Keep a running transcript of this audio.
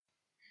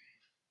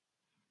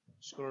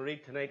Just going to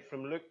read tonight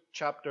from Luke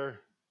chapter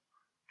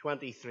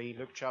 23.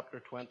 Luke chapter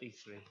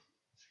 23.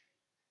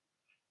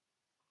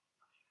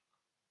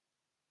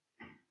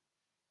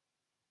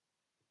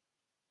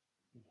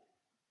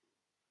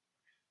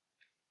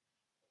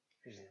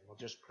 We'll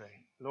just pray.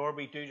 Lord,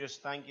 we do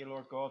just thank you,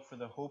 Lord God, for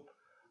the hope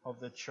of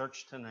the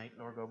church tonight,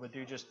 Lord God. We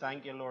do just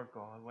thank you, Lord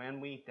God. When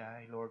we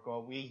die, Lord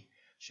God, we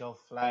shall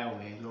fly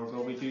away. Lord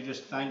God, we do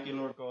just thank you,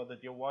 Lord God,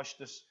 that you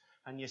washed us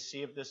and you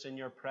saved us in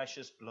your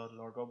precious blood,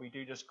 Lord God. We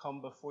do just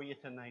come before you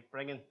tonight,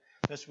 bringing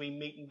this wee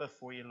meeting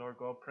before you, Lord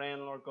God, praying,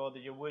 Lord God,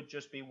 that you would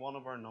just be one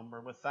of our number.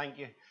 We thank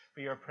you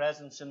for your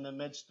presence in the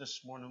midst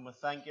this morning. We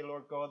thank you,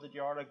 Lord God, that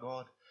you are a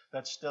God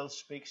that still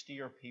speaks to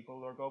your people,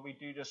 Lord God. We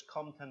do just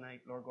come tonight,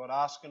 Lord God,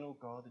 asking, oh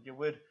God, that you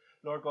would,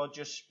 Lord God,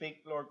 just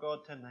speak, Lord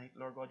God, tonight,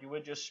 Lord God. You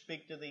would just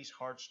speak to these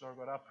hearts, Lord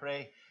God. I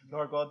pray,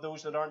 Lord God,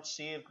 those that aren't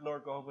saved,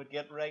 Lord God, would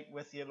get right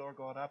with you, Lord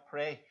God. I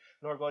pray,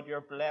 Lord God,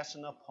 your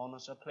blessing upon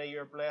us. I pray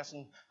your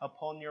blessing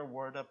upon your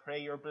word. I pray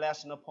your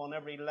blessing upon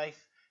every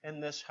life in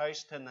this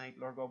house tonight,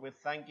 Lord God. We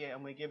thank you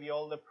and we give you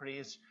all the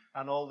praise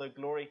and all the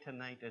glory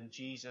tonight in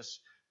Jesus'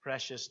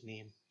 precious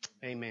name.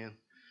 Amen.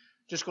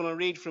 Just going to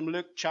read from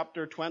Luke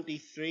chapter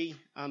 23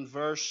 and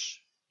verse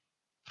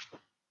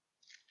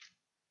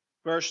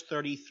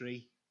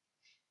 33.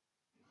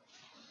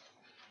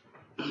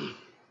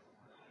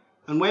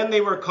 And when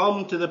they were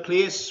come to the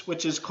place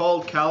which is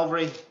called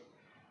Calvary,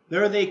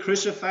 there they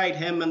crucified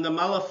him and the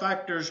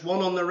malefactors,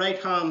 one on the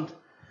right hand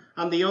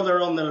and the other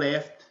on the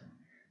left.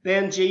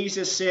 Then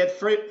Jesus said,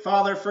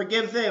 Father,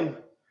 forgive them,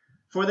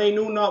 for they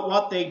know not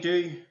what they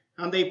do.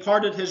 And they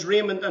parted his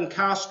raiment and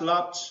cast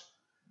lots.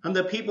 And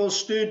the people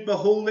stood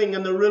beholding,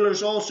 and the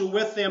rulers also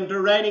with them,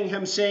 deriding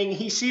him, saying,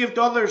 He saved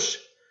others,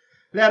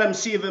 let him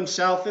save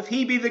himself, if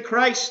he be the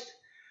Christ,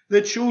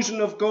 the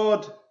chosen of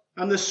God.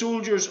 And the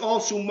soldiers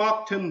also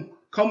mocked him,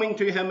 coming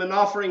to him and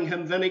offering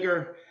him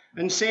vinegar,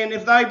 and saying,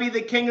 If thou be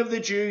the King of the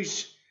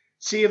Jews,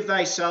 save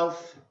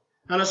thyself.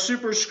 And a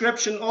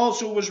superscription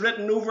also was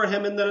written over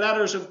him in the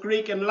letters of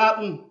Greek and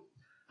Latin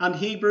and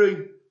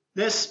Hebrew,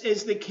 This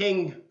is the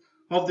King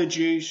of the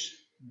Jews.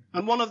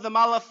 And one of the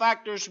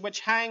malefactors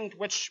which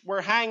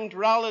were hanged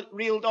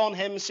railed on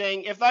him,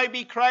 saying, If thou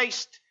be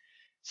Christ,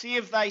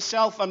 save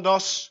thyself and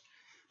us.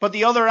 But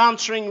the other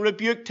answering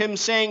rebuked him,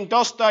 saying,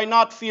 Dost thou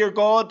not fear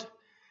God,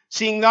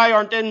 seeing thou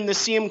art in the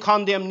same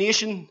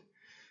condemnation?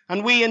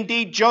 And we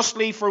indeed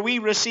justly, for we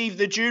receive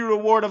the due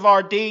reward of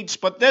our deeds.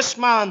 But this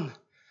man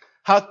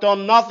hath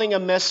done nothing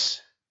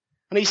amiss.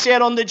 And he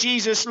said unto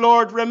Jesus,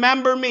 Lord,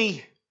 remember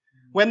me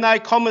when thou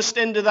comest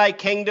into thy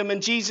kingdom.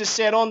 And Jesus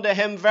said unto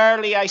him,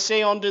 Verily I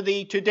say unto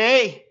thee,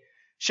 today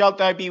shalt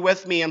thou be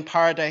with me in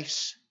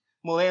paradise.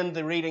 We'll end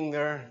the reading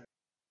there.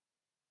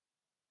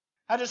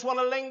 I just want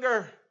to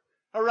linger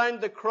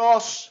around the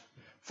cross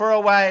for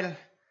a while.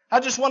 I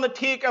just want to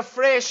take a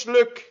fresh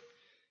look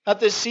at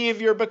the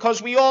Savior,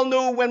 because we all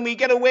know when we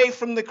get away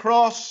from the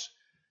cross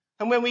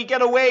and when we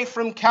get away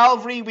from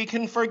Calvary, we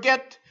can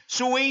forget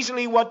so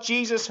easily what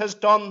Jesus has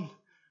done.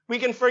 We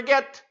can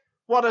forget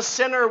what a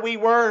sinner we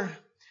were,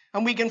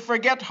 and we can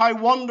forget how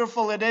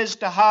wonderful it is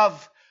to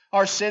have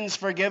our sins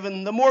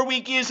forgiven. The more we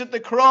gaze at the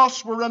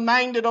cross, we're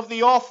reminded of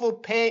the awful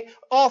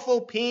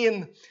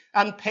pain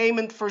and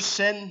payment for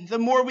sin. The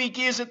more we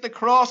gaze at the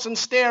cross and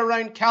stay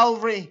around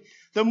Calvary,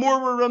 the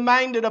more we're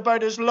reminded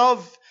about his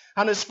love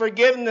and his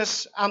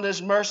forgiveness and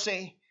his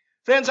mercy.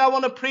 Friends, I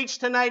want to preach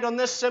tonight on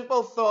this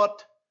simple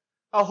thought,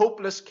 a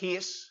hopeless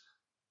case.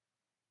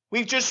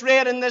 We've just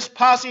read in this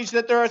passage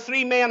that there are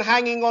 3 men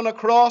hanging on a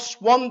cross,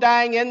 one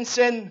dying in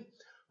sin,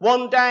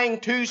 one dying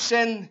to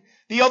sin,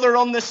 the other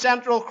on the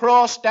central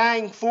cross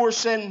dying for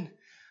sin.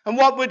 And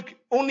what would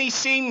only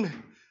seem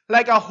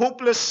like a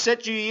hopeless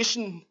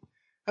situation.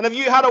 And if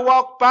you had to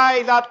walk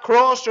by that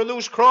cross or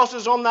those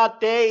crosses on that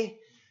day,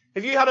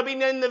 if you had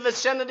been in the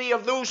vicinity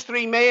of those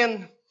 3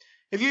 men,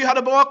 if you had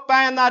to walk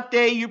by on that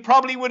day, you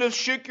probably would have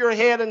shook your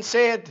head and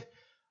said,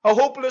 a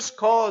hopeless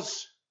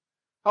cause,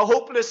 a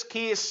hopeless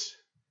case,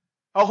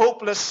 a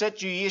hopeless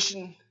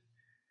situation.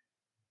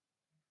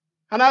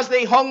 And as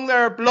they hung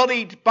there,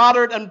 bloodied,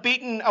 battered and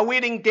beaten,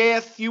 awaiting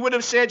death, you would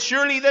have said,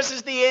 surely this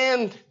is the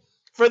end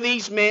for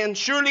these men.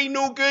 Surely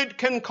no good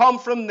can come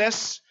from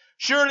this.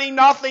 Surely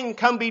nothing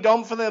can be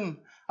done for them.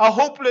 A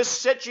hopeless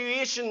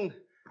situation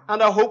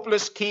and a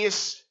hopeless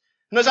case.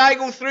 And as I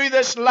go through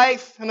this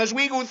life, and as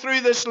we go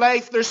through this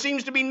life, there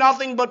seems to be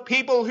nothing but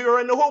people who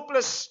are in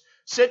hopeless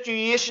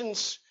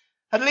situations.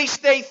 At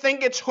least they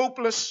think it's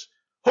hopeless.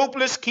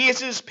 Hopeless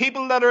cases,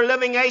 people that are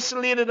living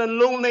isolated and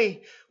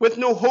lonely with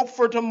no hope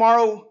for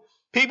tomorrow.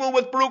 People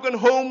with broken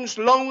homes,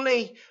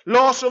 lonely,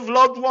 loss of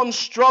loved ones,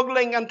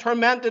 struggling and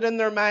tormented in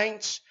their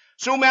minds.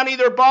 So many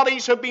their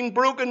bodies have been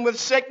broken with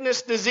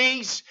sickness,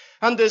 disease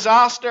and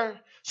disaster.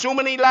 So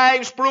many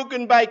lives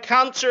broken by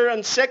cancer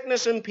and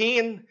sickness and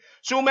pain.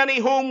 So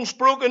many homes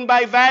broken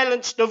by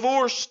violence,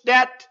 divorce,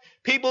 debt.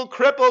 People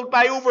crippled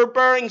by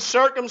overbearing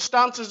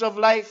circumstances of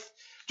life,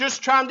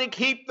 just trying to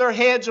keep their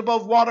heads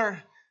above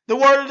water. The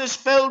world is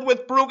filled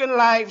with broken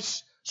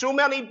lives, So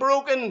many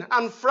broken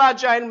and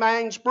fragile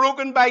minds,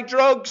 broken by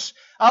drugs,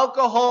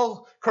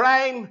 alcohol,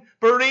 crime,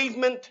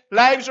 bereavement,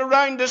 lives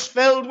around us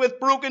filled with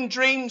broken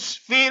dreams,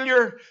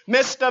 failure,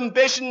 missed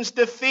ambitions,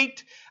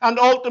 defeat, and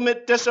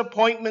ultimate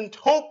disappointment,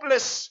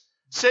 hopeless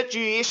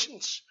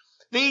situations.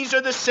 These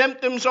are the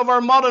symptoms of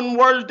our modern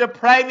world,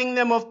 depriving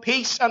them of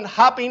peace and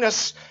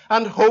happiness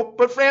and hope.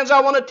 But friends,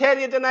 I want to tell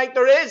you tonight,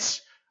 there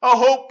is a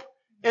hope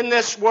in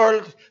this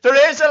world.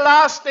 There is a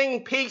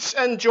lasting peace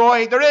and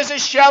joy. There is a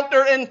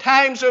shelter in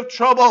times of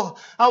trouble,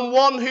 and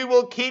one who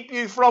will keep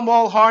you from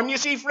all harm. You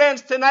see,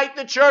 friends, tonight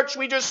the church,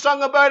 we just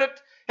sung about it.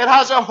 It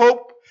has a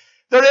hope.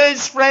 There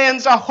is,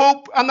 friends, a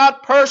hope, and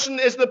that person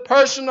is the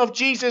person of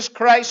Jesus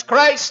Christ.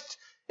 Christ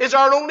is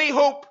our only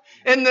hope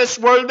in this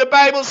world. The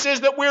Bible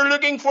says that we're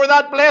looking for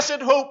that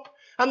blessed hope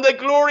and the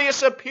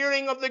glorious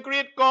appearing of the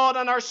great God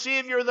and our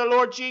Savior, the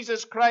Lord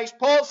Jesus Christ.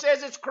 Paul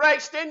says it's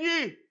Christ in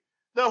you,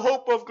 the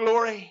hope of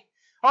glory.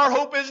 Our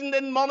hope isn't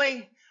in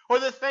money or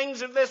the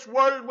things of this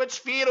world which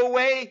fade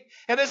away.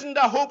 It isn't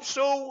a hope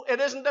so.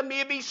 It isn't a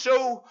maybe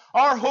so.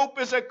 Our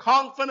hope is a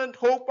confident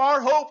hope. Our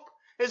hope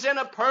is in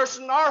a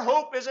person. Our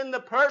hope is in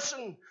the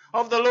person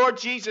of the Lord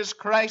Jesus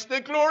Christ.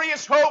 The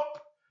glorious hope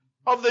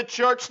of the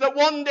church, that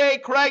one day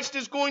Christ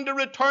is going to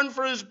return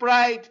for his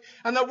bride,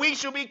 and that we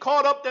shall be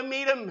caught up to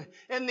meet him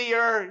in the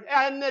air.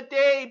 And the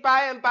day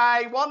by and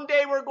by, one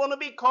day we're going to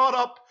be caught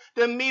up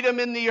to meet him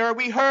in the air.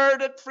 We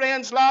heard it,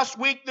 friends, last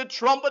week. The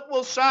trumpet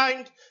will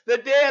sound. The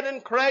dead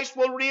in Christ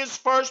will raise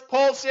first.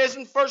 Paul says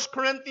in 1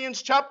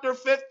 Corinthians chapter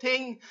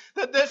 15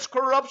 that this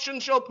corruption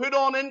shall put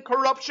on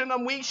incorruption,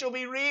 and we shall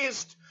be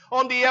raised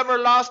on the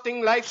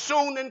everlasting life.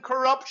 Sown in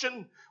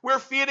corruption, we're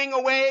fading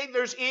away.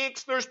 There's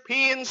aches, there's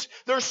pains,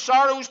 there's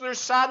sorrows, there's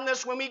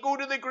sadness. When we go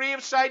to the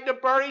graveside to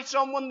bury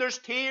someone, there's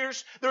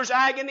tears, there's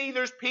agony,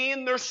 there's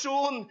pain, there's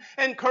sown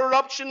in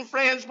corruption,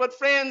 friends. But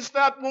friends,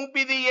 that won't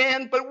be the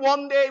end. But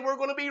one day we're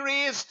going to be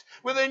raised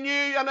with a new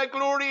and a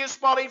glorious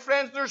body.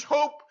 Friends, there's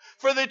hope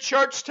for the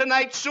church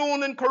tonight.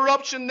 Sown in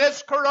corruption,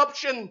 this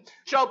corruption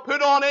shall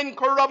put on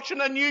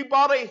incorruption, a new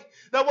body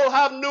that will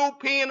have no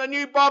pain, a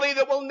new body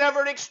that will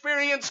never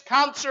experience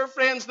cancer,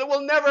 friends, that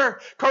will never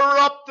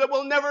corrupt, that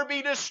will never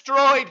be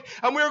destroyed.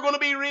 And we're going to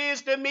be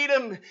raised to meet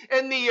him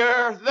in the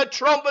air. The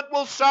trumpet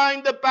will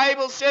sound, the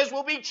Bible says,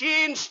 will be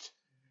changed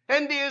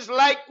into his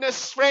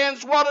likeness.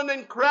 Friends, what an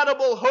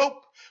incredible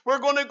hope. We're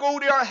going to go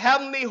to our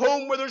heavenly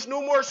home where there's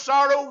no more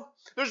sorrow,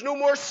 there's no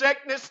more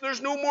sickness,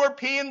 there's no more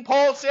pain.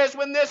 Paul says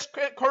when this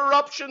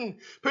corruption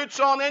puts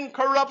on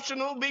incorruption,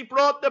 it will be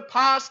brought to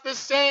pass the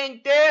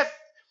saying, death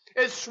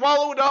is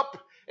swallowed up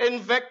in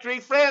victory.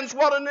 Friends,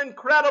 what an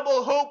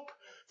incredible hope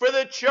for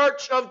the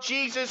church of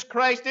Jesus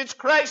Christ. It's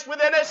Christ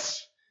within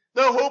us,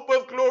 the hope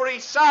of glory.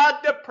 Sad,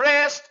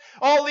 depressed,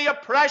 all the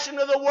oppression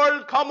of the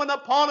world coming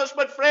upon us.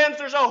 But friends,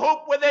 there's a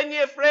hope within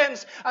you,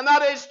 friends, and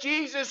that is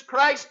Jesus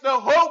Christ, the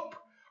hope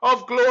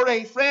of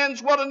glory.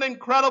 Friends, what an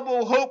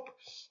incredible hope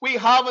we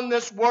have in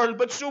this world.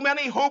 But so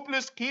many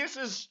hopeless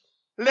cases,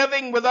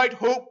 living without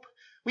hope.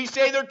 We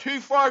say they're too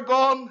far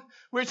gone.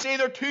 We say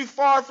they're too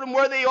far from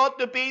where they ought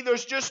to be.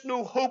 There's just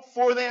no hope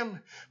for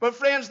them. But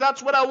friends,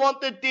 that's what I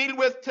want to deal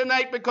with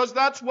tonight, because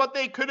that's what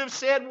they could have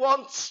said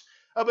once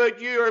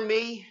about you or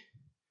me.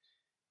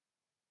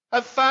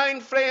 I've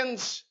found,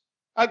 friends,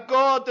 a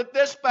God that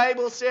this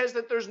Bible says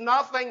that there's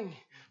nothing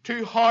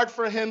too hard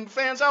for him.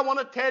 Friends, I want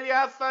to tell you,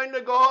 I've found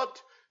a God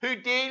who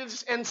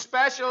deals and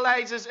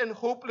specializes in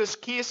hopeless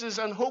cases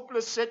and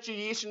hopeless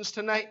situations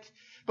tonight.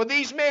 But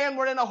these men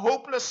were in a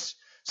hopeless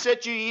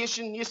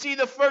situation. You see,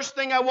 the first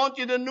thing I want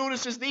you to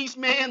notice is these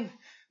men,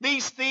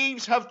 these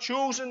thieves, have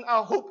chosen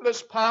a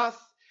hopeless path.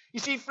 You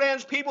see,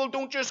 friends, people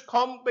don't just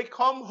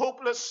become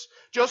hopeless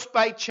just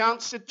by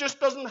chance. It just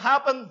doesn't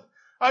happen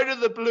out of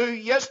the blue.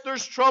 Yes,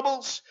 there's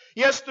troubles.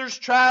 Yes, there's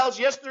trials.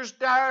 Yes, there's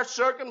dire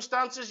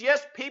circumstances.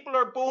 Yes, people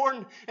are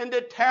born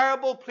into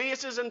terrible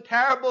places and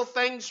terrible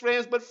things,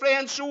 friends. But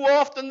friends, so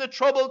often the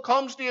trouble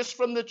comes to us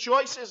from the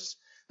choices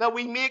that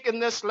we make in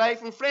this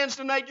life. And friends,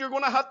 tonight you're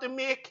going to have to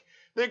make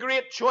the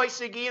great choice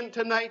again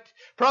tonight.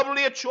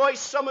 Probably a choice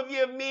some of you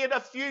have made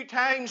a few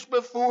times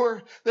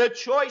before. The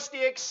choice to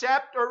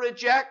accept or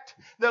reject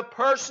the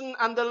person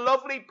and the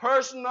lovely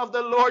person of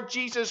the Lord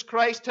Jesus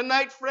Christ.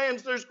 Tonight,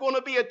 friends, there's going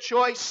to be a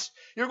choice.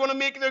 You're going to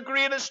make the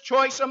greatest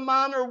choice a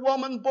man or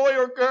woman, boy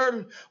or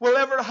girl will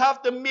ever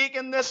have to make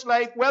in this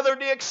life, whether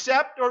to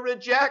accept or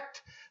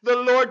reject the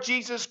Lord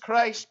Jesus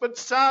Christ. But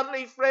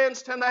sadly,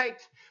 friends, tonight,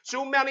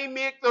 so many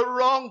make the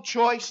wrong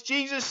choice.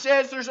 Jesus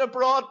says there's a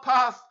broad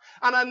path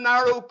and a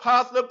narrow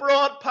path. The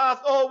broad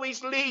path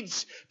always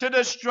leads to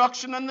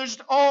destruction, and there's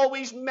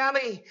always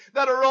many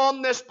that are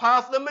on this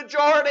path. The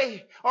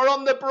majority are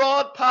on the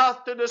broad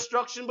path to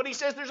destruction. But he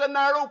says there's a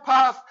narrow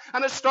path,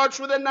 and it starts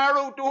with a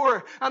narrow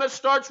door, and it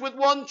starts with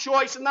one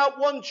choice, and that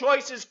one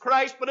choice is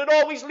Christ. But it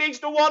always leads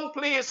to one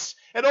place.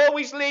 It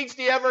always leads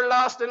to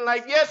everlasting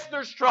life. Yes,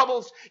 there's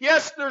troubles.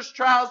 Yes, there's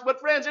trials. But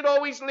friends, it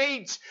always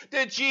leads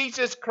to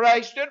Jesus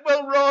Christ. It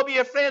will rob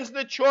you, friends,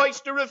 the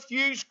choice to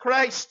refuse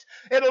Christ.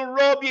 It'll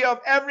rob you of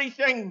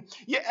everything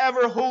you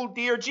ever hold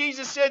dear.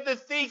 Jesus said the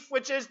thief,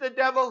 which is the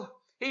devil,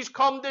 He's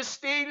come to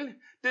steal,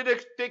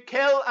 to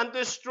kill and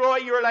destroy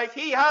your life.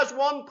 He has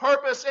one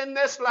purpose in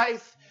this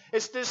life.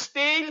 It's to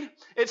steal,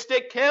 it's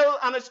to kill,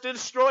 and it's to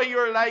destroy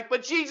your life.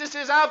 But Jesus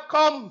says, I've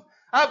come,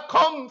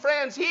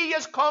 friends. He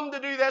has come to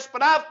do this,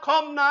 but I've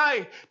come now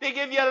to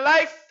give you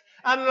life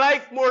and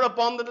life more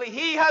abundantly.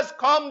 He has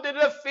come to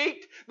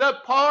defeat the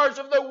powers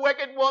of the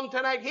wicked one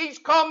tonight. He's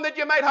come that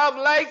you might have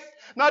life,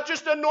 not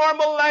just a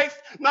normal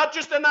life, not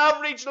just an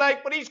average life,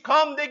 but He's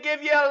come to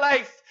give you a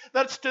life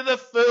that's to the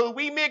full.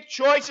 We make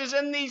choices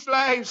in these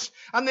lives,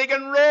 and they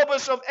can rob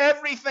us of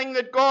everything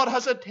that God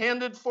has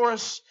intended for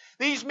us.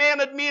 These men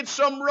had made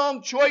some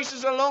wrong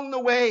choices along the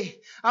way,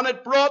 and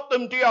it brought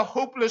them to a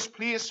hopeless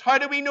place. How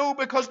do we know?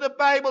 Because the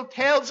Bible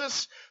tells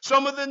us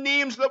some of the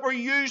names that were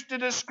used to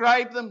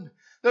describe them.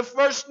 The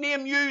first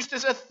name used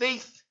is a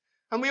thief.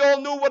 And we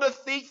all know what a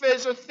thief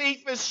is. A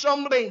thief is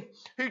somebody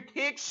who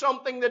takes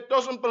something that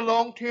doesn't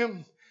belong to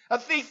him. A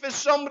thief is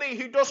somebody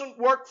who doesn't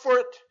work for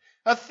it.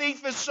 A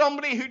thief is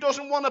somebody who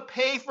doesn't want to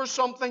pay for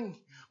something.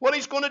 What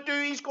he's going to do,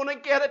 he's going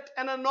to get it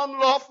in an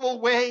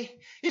unlawful way.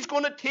 He's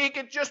going to take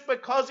it just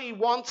because he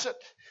wants it.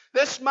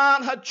 This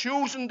man had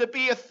chosen to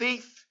be a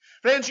thief.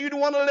 Friends, you don't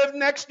want to live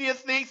next to a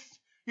thief.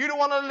 You don't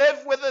want to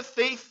live with a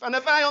thief. And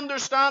if I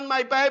understand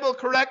my Bible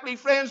correctly,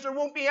 friends, there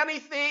won't be any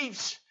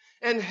thieves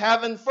in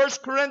heaven. 1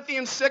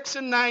 Corinthians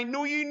 6:9.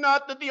 Know ye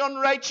not that the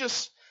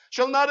unrighteous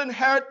shall not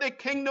inherit the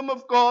kingdom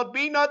of God?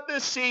 Be not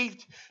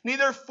deceived,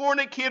 neither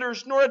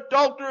fornicators, nor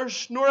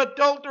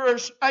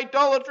adulterers,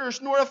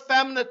 idolaters, nor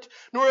effeminate,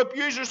 nor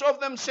abusers of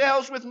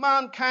themselves with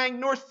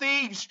mankind, nor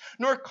thieves,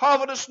 nor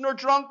covetous, nor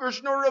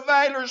drunkards, nor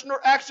revilers, nor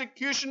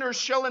extortioners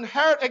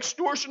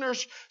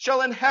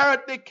shall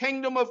inherit the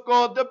kingdom of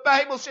God. The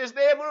Bible says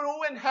they have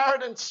no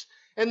inheritance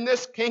in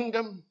this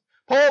kingdom.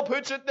 Paul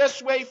puts it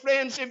this way,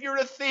 friends, if you're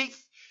a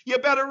thief, you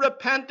better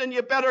repent and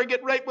you better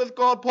get right with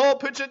God. Paul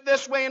puts it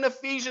this way in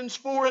Ephesians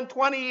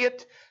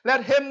 4:28.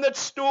 Let him that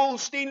stole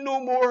steal no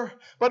more,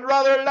 but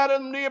rather let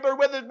him labor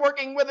with it,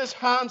 working with his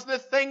hands the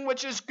thing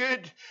which is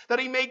good, that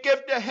he may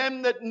give to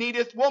him that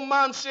needeth. One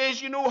man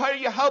says, you know how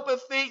you help a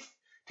thief?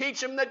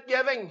 Teach him that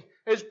giving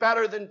is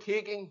better than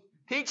taking.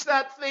 Teach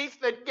that thief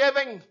that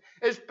giving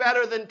is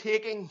better than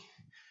taking.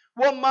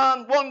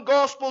 One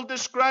gospel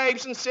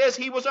describes and says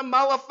he was a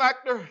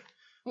malefactor.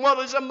 What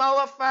is a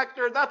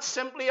malefactor? That's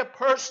simply a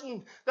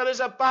person that is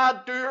a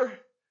bad doer.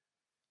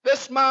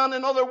 This man,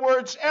 in other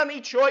words,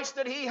 any choice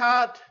that he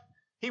had,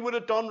 he would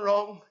have done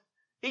wrong.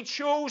 He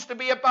chose to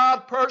be a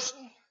bad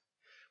person.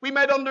 We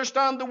might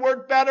understand the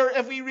word better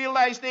if we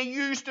realize they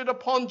used it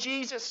upon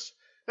Jesus.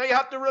 Now you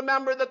have to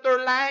remember that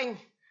they're lying.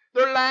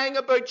 They're lying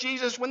about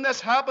Jesus. When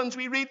this happens,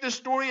 we read the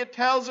story. It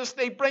tells us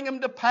they bring him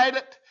to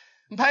Pilate.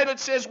 And Pilate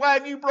says, why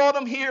have you brought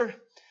him here?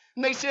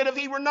 And they said, if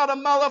he were not a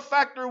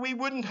malefactor, we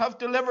wouldn't have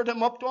delivered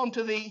him up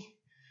unto thee.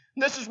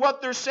 And this is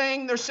what they're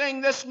saying. They're saying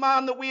this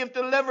man that we have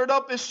delivered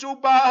up is so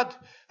bad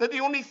that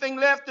the only thing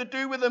left to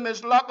do with him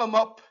is lock him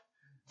up.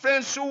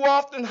 Friends, so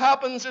often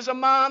happens as a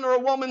man or a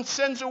woman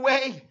sins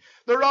away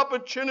their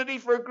opportunity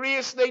for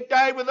grace. They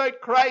die without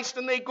Christ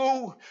and they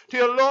go to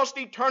a lost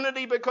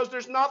eternity because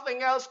there's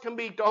nothing else can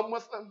be done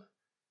with them.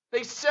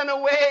 They sin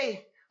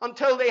away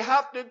until they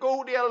have to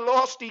go to a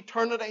lost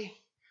eternity.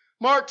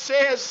 Mark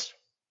says,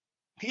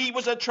 he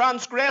was a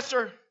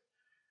transgressor.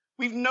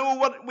 We've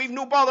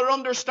no bother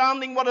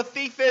understanding what a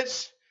thief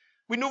is.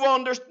 We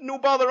no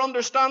bother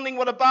understanding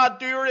what a bad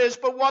doer is.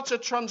 But what's a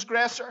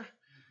transgressor?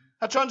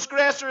 A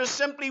transgressor is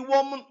simply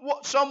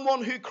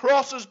someone who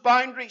crosses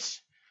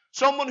boundaries.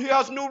 Someone who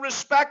has no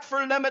respect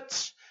for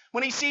limits.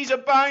 When he sees a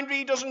boundary,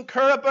 he doesn't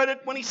care about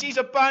it. When he sees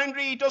a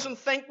boundary, he doesn't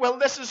think, well,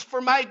 this is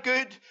for my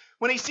good.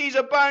 When he sees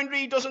a boundary,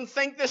 he doesn't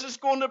think this is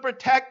going to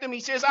protect him.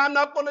 He says, I'm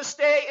not going to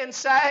stay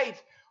inside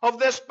of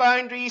this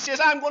boundary. He says,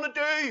 I'm going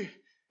to do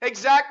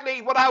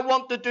exactly what I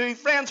want to do.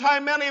 Friends, how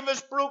many of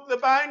us broke the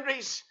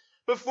boundaries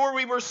before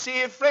we were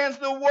saved? Friends,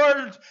 the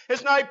world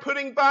is now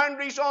putting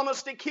boundaries on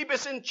us to keep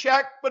us in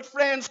check. But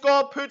friends,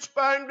 God puts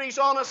boundaries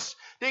on us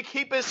to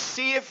keep us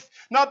safe,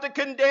 not to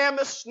condemn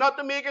us, not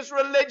to make us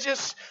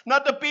religious,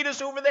 not to beat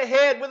us over the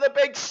head with a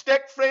big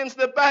stick. Friends,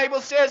 the Bible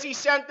says he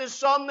sent his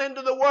Son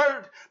into the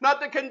world, not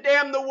to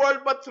condemn the world,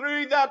 but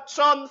through that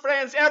Son,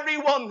 friends,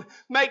 everyone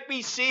might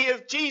be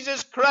saved.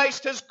 Jesus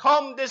Christ has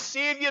come to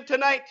save you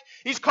tonight.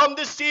 He's come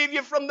to save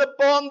you from the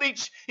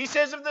bondage. He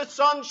says, if the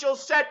Son shall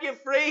set you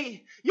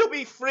free, you'll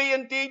be free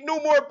indeed. No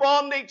more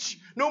bondage,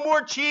 no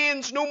more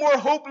chains, no more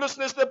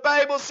hopelessness. The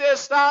Bible says,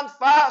 stand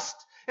fast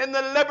in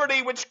the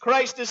liberty which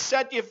Christ has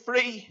set you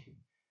free.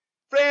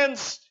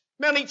 Friends,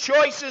 many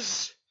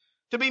choices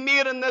to be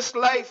made in this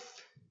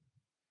life.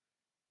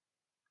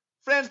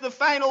 Friends, the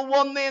final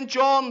one then,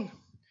 John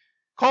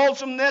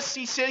calls him this.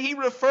 He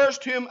refers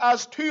to him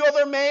as two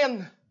other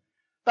men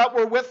that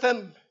were with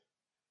him.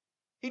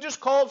 He just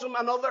calls him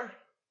another.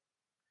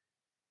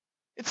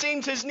 It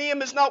seems his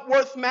name is not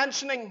worth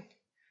mentioning.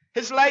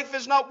 His life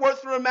is not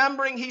worth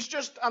remembering. He's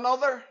just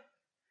another.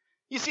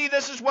 You see,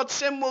 this is what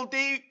sin will do.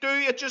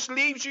 It just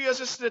leaves you as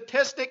a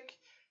statistic.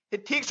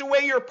 It takes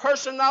away your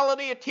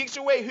personality. It takes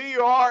away who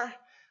you are.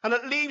 And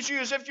it leaves you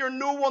as if you're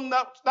no one.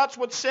 That's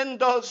what sin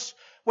does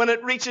when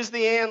it reaches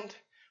the end.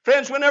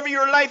 Friends, whenever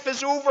your life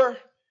is over,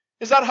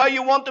 is that how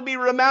you want to be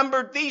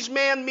remembered? These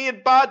men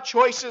made bad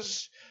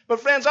choices. But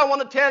friends, I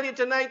want to tell you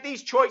tonight,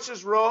 these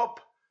choices rob.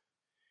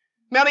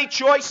 Many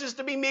choices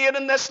to be made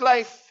in this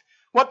life.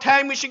 What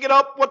time we should get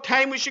up, what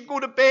time we should go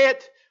to bed,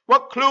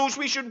 what clothes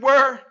we should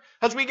wear.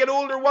 As we get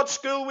older, what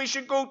school we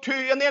should go to.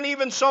 And then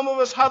even some of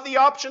us have the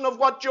option of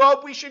what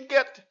job we should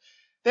get.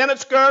 Then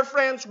it's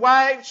girlfriends,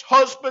 wives,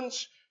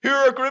 husbands, who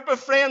our group of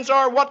friends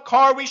are, what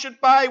car we should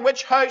buy,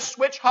 which house,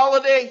 which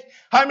holiday,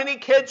 how many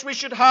kids we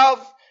should have.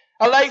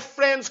 A life,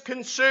 friends,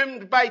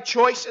 consumed by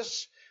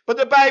choices. But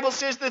the Bible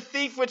says the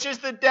thief, which is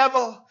the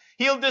devil,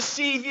 he'll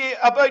deceive you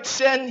about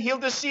sin. He'll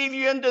deceive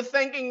you into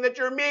thinking that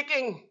you're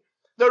making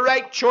the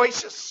right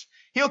choices.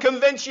 He'll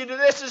convince you that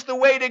this is the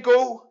way to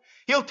go.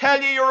 He'll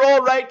tell you you're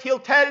all right. He'll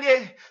tell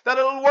you that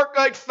it'll work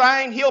out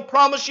fine. He'll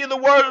promise you the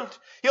world.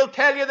 He'll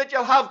tell you that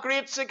you'll have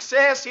great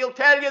success. He'll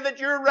tell you that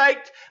you're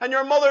right and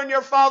your mother and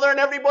your father and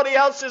everybody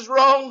else is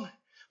wrong.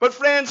 But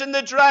friends, in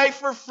the drive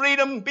for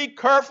freedom, be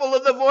careful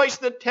of the voice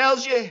that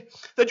tells you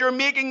that you're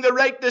making the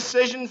right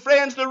decision.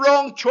 Friends, the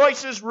wrong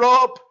choices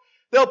rob.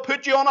 They'll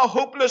put you on a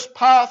hopeless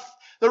path.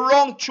 The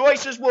wrong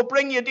choices will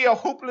bring you to a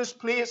hopeless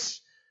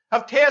place.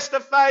 I've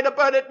testified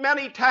about it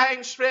many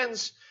times,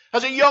 friends.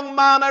 As a young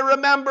man, I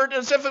remembered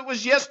as if it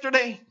was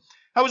yesterday.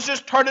 I was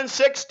just turning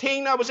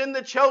 16. I was in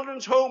the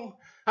children's home.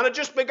 And I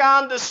just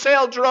began to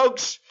sell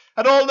drugs.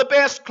 Had all the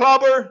best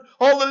clobber,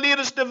 all the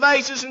latest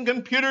devices and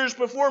computers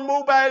before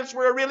mobiles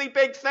were a really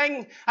big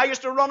thing. I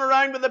used to run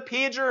around with a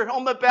pager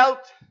on my belt.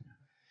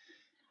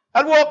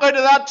 I'd walk out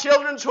of that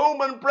children's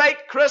home on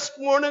bright, crisp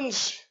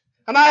mornings.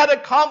 And I had a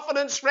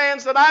confidence,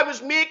 friends, that I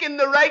was making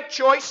the right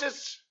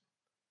choices.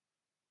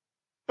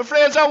 But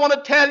friends, I want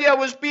to tell you I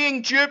was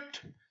being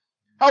duped.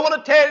 I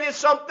want to tell you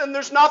something.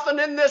 There's nothing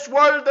in this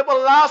world that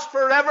will last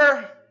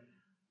forever.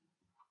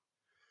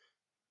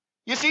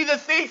 You see, the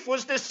thief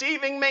was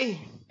deceiving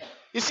me.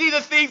 You see,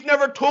 the thief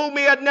never told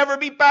me I'd never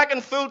be back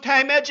in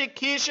full-time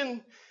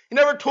education. He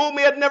never told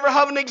me I'd never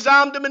have an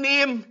exam to my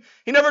name.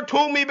 He never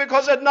told me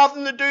because I had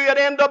nothing to do, I'd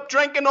end up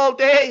drinking all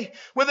day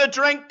with a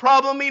drink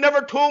problem. He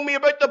never told me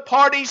about the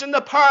parties and the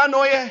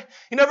paranoia.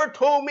 He never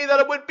told me that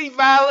I would be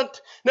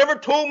violent. Never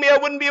told me I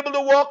wouldn't be able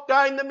to walk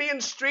down the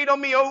main street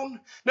on my own.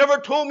 Never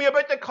told me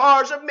about the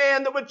cars of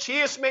men that would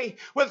chase me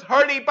with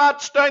hurley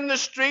bats down the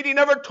street. He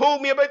never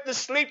told me about the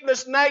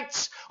sleepless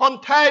nights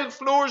on tiled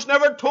floors.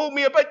 Never told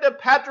me about the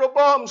petrol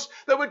bombs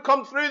that would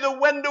come through the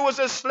window as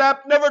I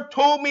slept. Never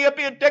told me I'd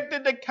be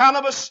addicted to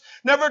cannabis.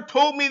 Never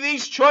told me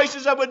these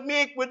choices I would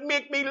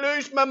make me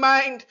lose my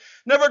mind.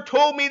 Never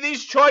told me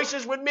these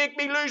choices would make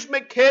me lose my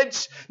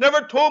kids.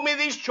 Never told me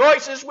these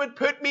choices would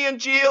put me in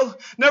jail.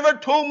 Never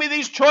told me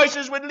these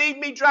choices would leave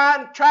me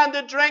trying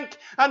to drink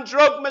and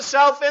drug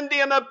myself into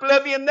an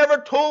oblivion. Never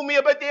told me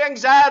about the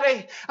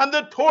anxiety and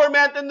the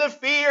torment and the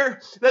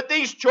fear that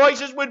these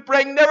choices would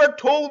bring. Never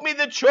told me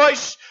the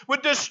choice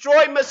would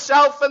destroy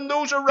myself and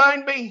those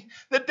around me.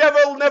 The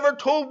devil never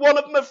told one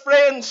of my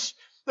friends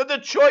that the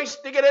choice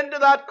to get into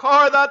that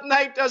car that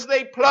night as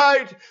they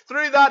ploughed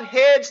through that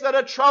hedge, that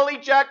a trolley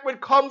jack would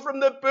come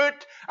from the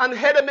boot and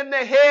hit him in the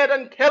head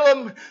and kill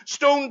him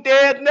stone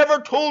dead. Never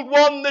told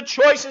one the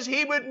choices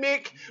he would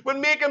make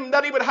him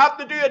that he would have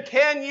to do a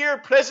 10-year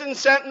prison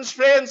sentence,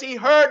 friends. He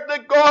heard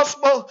the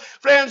gospel,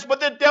 friends,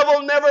 but the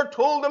devil never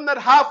told him that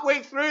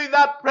halfway through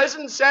that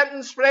prison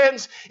sentence,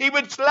 friends, he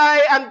would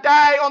lie and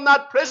die on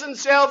that prison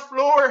cell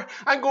floor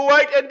and go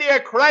out into a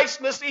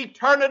Christless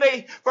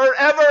eternity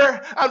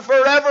forever and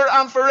forever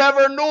and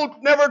forever. No,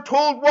 never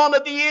told one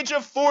at the age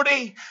of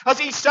 40 as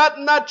he sat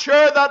in that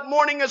chair that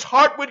morning his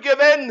heart would give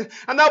in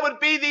and that would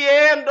be the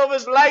end of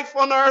his life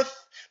on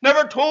earth.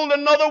 Never told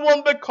another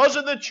one because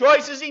of the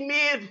choices he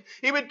made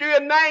he would do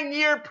a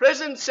 9-year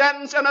prison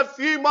sentence and a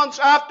few months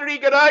after he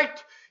got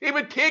out he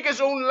would take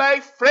his own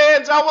life.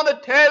 Friends, I want to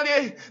tell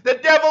you, the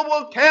devil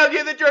will tell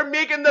you that you're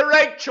making the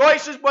right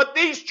choices, but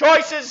these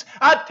choices,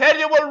 I tell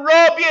you, will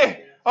rob you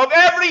of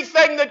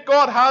everything that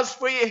God has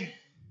for you.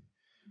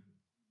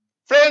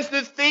 Friends,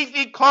 the thief,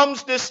 he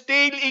comes to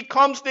steal, he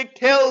comes to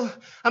kill,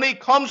 and he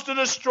comes to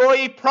destroy.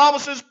 He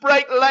promises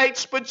bright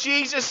lights, but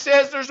Jesus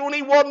says there's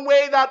only one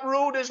way that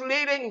road is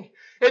leading.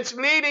 It's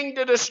leading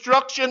to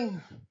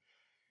destruction.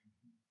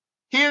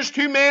 Here's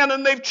two men,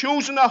 and they've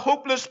chosen a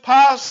hopeless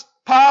path,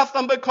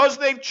 and because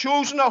they've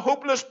chosen a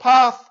hopeless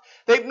path,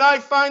 they've now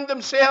found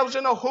themselves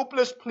in a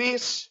hopeless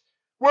place.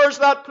 Where's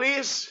that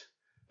place?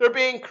 They're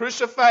being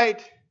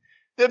crucified.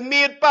 They've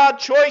made bad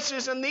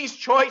choices, and these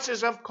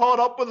choices have caught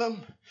up with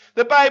them.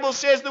 The Bible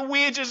says the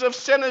wages of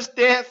sin is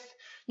death.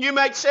 You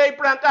might say,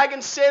 Brent, I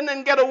can sin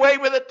and get away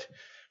with it.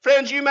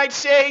 Friends, you might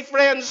say,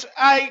 friends,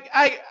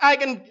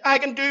 I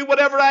can do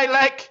whatever I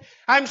like.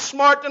 I'm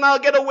smart and I'll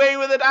get away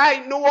with it.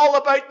 I know all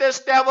about this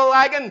devil.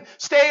 I can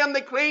stay on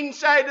the clean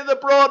side of the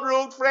broad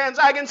road, friends.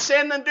 I can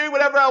sin and do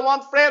whatever I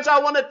want. Friends, I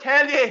want to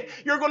tell you,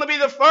 you're going to be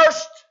the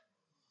first.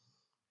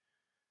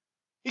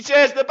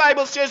 The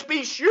Bible says,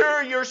 be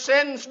sure your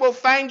sins will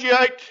find you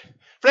out.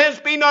 Friends,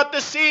 be not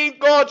deceived.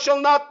 God shall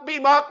not be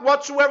mocked.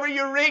 Whatsoever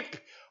you reap,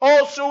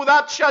 also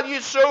that shall you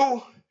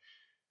sow.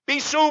 Be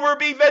sober,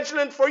 be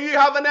vigilant, for you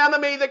have an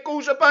enemy that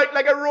goes about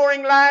like a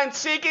roaring lion,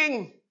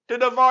 seeking to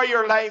devour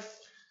your life.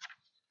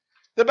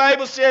 The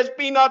Bible says,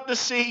 be not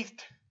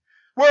deceived.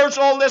 Where's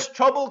all this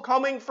trouble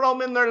coming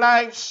from in their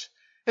lives?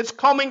 It's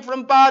coming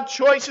from bad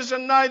choices,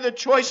 and now the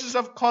choices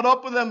have caught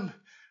up with them,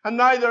 and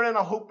now they're in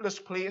a hopeless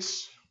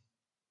place.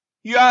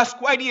 You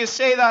ask, why do you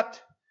say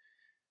that?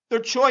 Their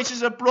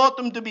choices have brought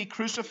them to be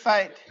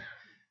crucified.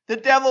 The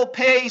devil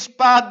pays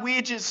bad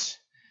wages.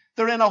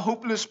 They're in a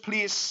hopeless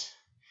place.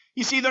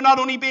 You see, they're not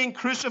only being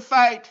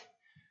crucified,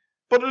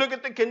 but look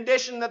at the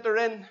condition that they're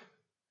in.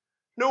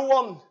 No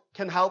one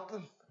can help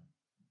them.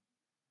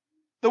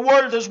 The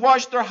world has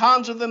washed their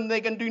hands of them.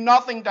 They can do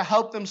nothing to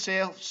help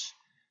themselves.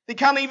 They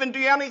can't even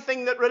do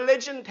anything that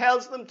religion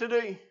tells them to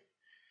do.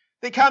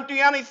 They can't do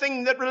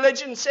anything that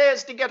religion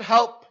says to get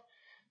help.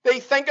 They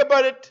think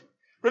about it.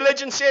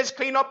 Religion says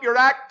clean up your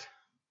act.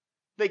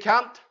 They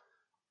can't.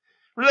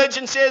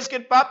 Religion says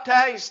get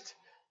baptized.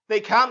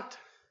 They can't.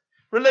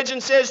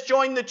 Religion says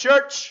join the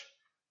church.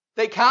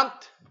 They can't.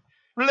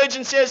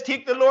 Religion says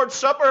take the Lord's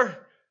Supper.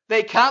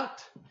 They can't.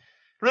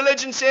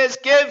 Religion says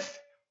give.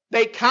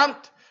 They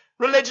can't.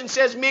 Religion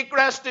says make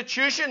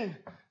restitution.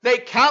 They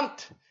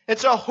can't.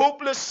 It's a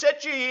hopeless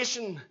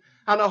situation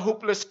and a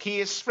hopeless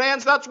case.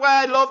 Friends, that's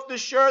why I love to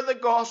share the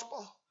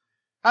gospel.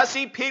 I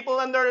see people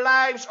in their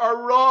lives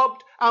are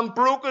robbed and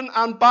broken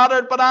and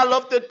battered, but I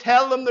love to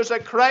tell them there's a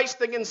Christ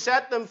that can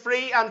set them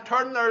free and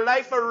turn their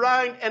life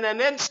around in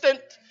an instant.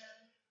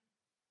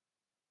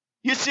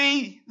 You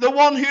see, the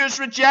one who is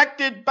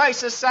rejected by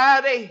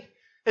society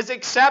is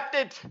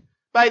accepted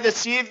by the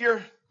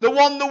Savior. The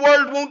one the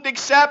world won't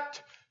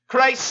accept,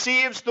 Christ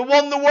saves. The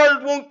one the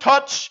world won't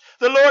touch,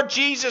 the Lord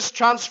Jesus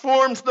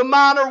transforms. The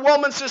man or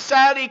woman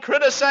society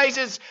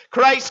criticizes,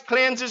 Christ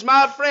cleanses.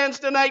 My friends,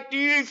 tonight, do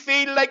you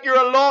feel like you're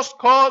a lost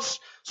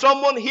cause?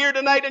 Someone here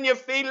tonight and you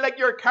feel like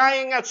you're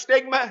carrying a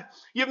stigma.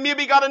 You've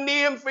maybe got a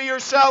name for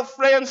yourself,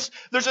 friends.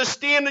 There's a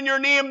stain in your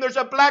name. There's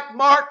a black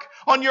mark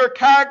on your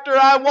character.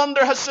 I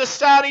wonder, has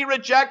society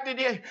rejected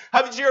you?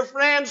 Have your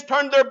friends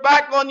turned their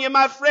back on you?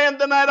 My friend,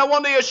 tonight I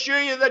want to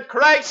assure you that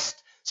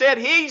Christ said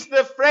He's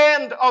the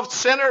friend of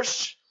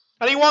sinners.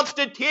 And He wants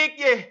to take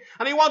you,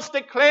 and He wants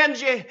to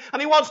cleanse you, and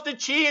He wants to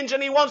change,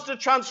 and He wants to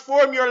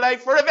transform your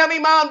life. For if any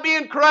man be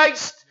in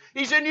Christ,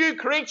 he's a new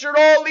creature.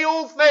 All the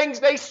old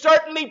things, they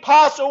certainly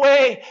pass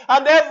away,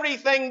 and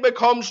everything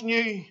becomes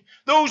new.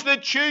 Those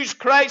that choose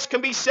Christ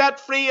can be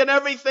set free, and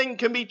everything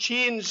can be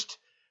changed.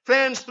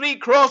 Friends, 3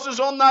 crosses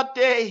on that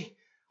day.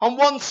 On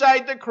one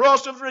side, the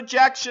cross of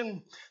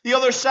rejection. The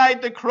other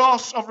side, the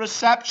cross of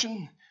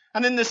reception.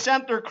 And in the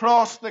center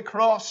cross, the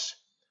cross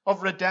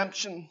of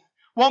redemption.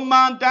 One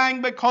man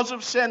dying because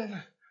of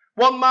sin.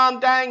 One man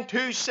dying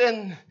to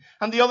sin.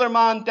 And the other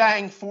man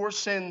dying for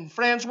sin.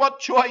 Friends, what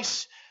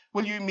choice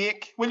will you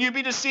make? Will you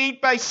be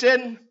deceived by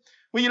sin?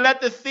 Will you let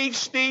the thief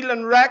steal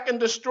and wreck and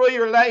destroy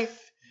your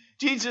life?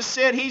 Jesus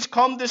said He's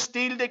come to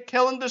steal, to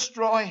kill and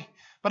destroy.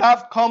 But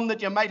I've come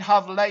that you might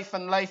have life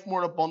and life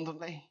more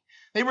abundantly.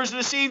 They were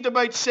deceived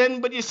about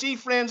sin, but you see,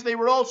 friends, they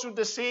were also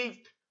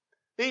deceived.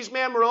 These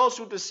men were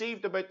also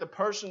deceived about the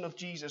person of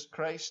Jesus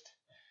Christ.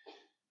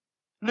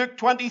 Luke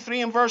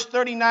 23 and verse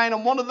 39,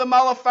 and one of the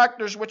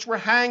malefactors which were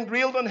hanged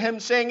railed on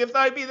Him, saying, if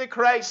thou be the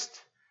Christ,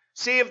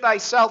 save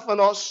thyself and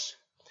us.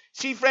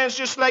 See, friends,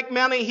 just like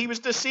many, he was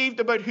deceived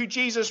about who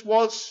Jesus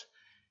was.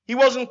 He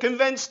wasn't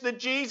convinced that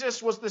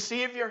Jesus was the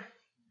Savior.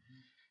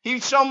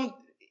 So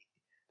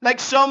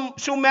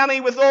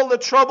many with all the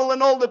trouble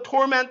and all the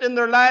torment in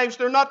their lives,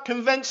 they're not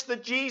convinced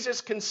that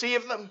Jesus can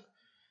save them.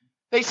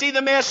 They see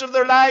the mess of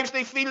their lives,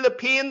 they feel the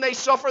pain, they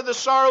suffer the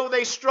sorrow,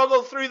 they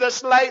struggle through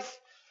this life.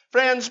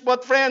 Friends,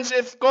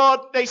 if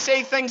God, they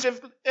say things,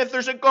 if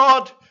there's a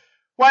God,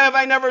 why have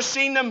I never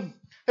seen Him?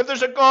 If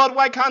there's a God,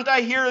 why can't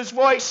I hear His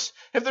voice?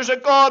 If there's a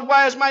God,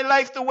 why is my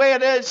life the way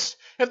it is?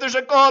 If there's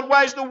a God,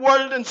 why is the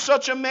world in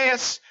such a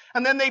mess?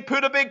 And then they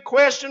put a big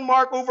question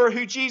mark over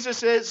who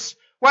Jesus is.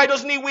 Why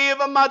doesn't He wave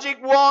a magic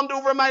wand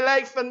over my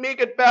life and make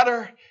it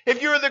better?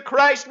 If you're the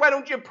Christ, why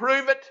don't you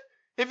prove it?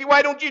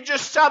 Why don't you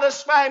just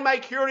satisfy my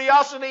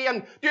curiosity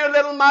and do a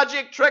little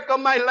magic trick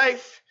on my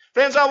life?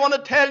 Friends, I want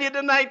to tell you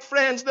tonight,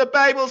 friends, the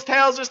Bible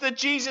tells us that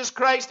Jesus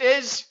Christ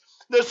is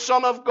the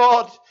Son of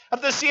God.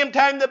 At the same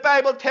time, the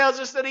Bible tells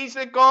us that He's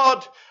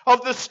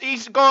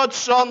He's God's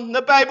Son.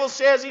 The Bible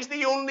says He's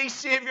the only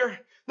Savior.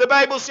 The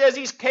Bible says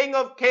He's King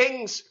of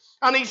Kings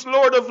and He's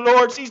Lord of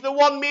Lords. He's the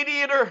one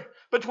mediator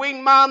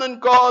between man and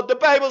God. The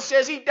Bible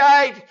says He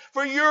died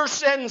for your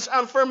sins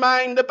and for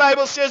mine. The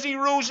Bible says He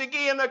rose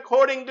again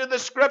according to the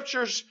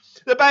Scriptures.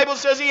 The Bible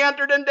says He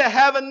entered into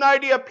heaven now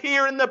to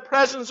appear in the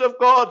presence of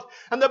God.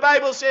 And the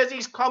Bible says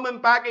He's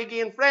coming back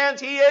again.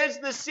 Friends, He is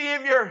the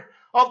Savior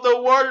of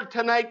the world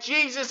tonight.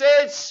 Jesus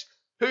is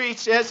who He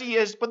says He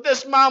is. But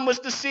this man was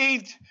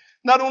deceived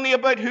not only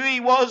about who he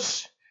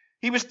was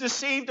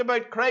deceived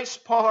about Christ's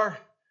power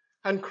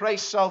and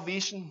Christ's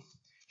salvation.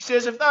 He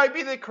says, if thou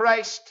be the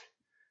Christ,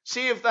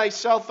 save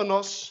thyself and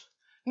us.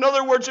 In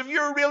other words, if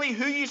you're really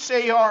who you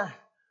say you are,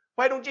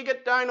 why don't you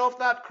get down off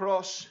that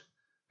cross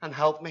and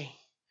help me?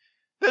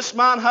 This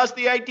man has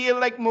the idea,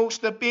 like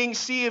most, that being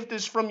saved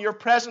is from your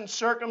present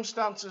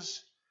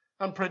circumstances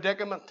and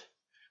predicament.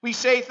 We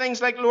say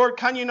things like, Lord,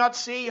 can you not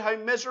see how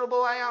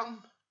miserable I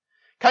am?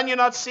 Can you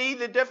not see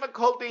the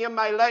difficulty in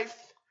my life?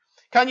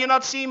 Can you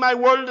not see my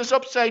world is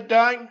upside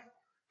down?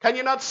 Can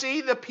you not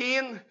see the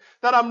pain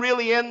that I'm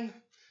really in?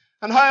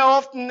 And how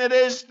often it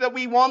is that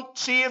we want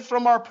saved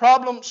from our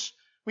problems.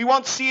 We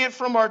want saved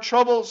from our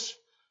troubles.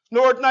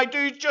 Lord, now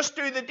do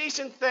the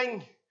decent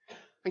thing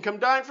and come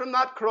down from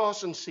that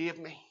cross and save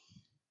me.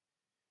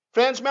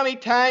 Friends, many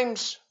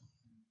times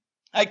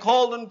I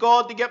called on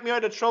God to get me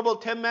out of trouble.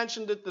 Tim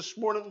mentioned it this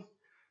morning.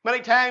 Many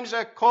times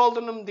I called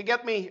on Him to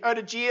get me out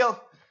of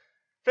jail.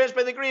 Friends,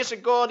 by the grace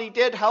of God, He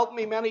did help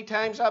me. Many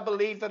times I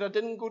believe that I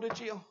didn't go to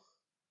jail.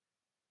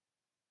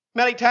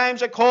 Many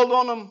times I called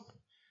on Him.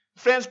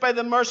 Friends, by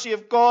the mercy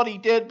of God, He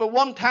did. But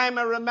one time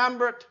I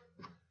remember it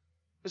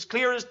as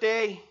clear as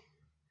day.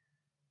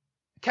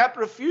 I kept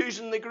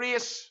refusing the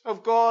grace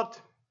of God.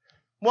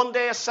 One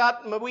day I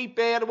sat in my wee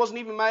bed. It wasn't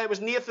even mine. It was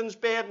Nathan's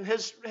bed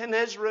in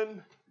his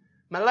room.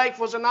 My life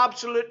was an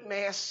absolute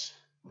mess.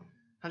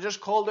 I just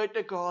called out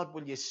to God,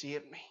 will you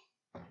save me?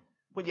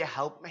 Will you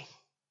help me?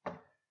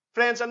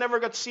 Friends, I never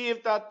got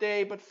saved that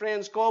day, but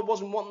friends, God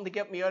wasn't wanting to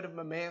get me out of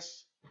my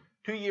mess.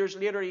 2 years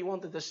later, He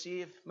wanted to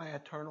save my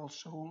eternal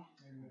soul.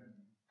 Amen.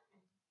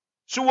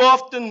 So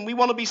often we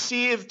want to be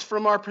saved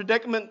from our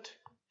predicament.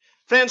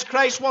 Friends,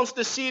 Christ wants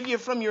to save you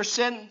from your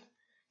sin.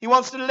 He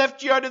wants to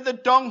lift you out of the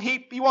dung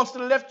heap. He wants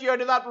to lift you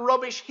out of that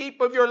rubbish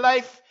heap of your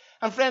life.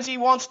 And friends, He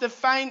wants to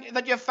find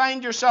that you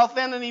find yourself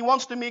in, and He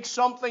wants to make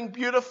something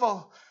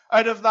beautiful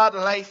out of that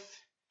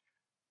life.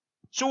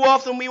 So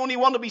often we only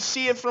want to be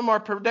saved from our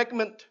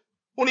predicament,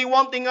 only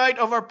wanting out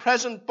of our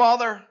present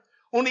bother,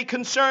 only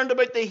concerned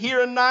about the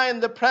here and now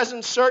and the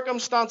present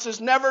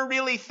circumstances, never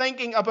really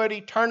thinking about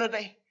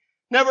eternity,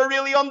 never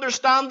really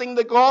understanding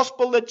the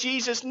gospel that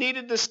Jesus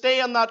needed to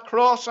stay on that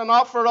cross and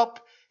offer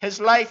up His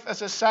life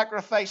as a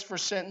sacrifice for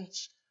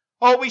sins.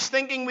 Always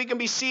thinking we can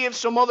be saved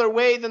some other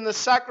way than the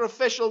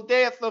sacrificial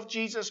death of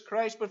Jesus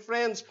Christ. But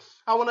friends,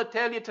 I want to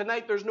tell you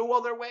tonight, there's no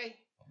other way.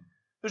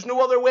 There's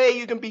no other way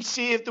you can be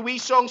saved. The wee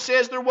song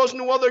says there was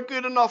no other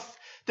good enough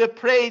to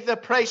pay the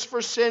price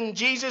for sin.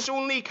 Jesus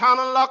only can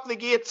unlock the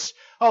gates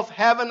of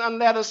heaven and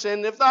let us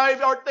in. If thou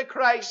art the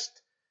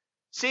Christ,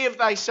 save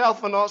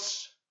thyself and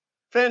us.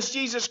 Friends,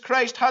 Jesus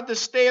Christ had to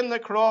stay on the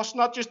cross,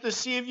 not just to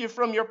save you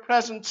from your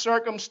present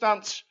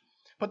circumstance,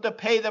 but to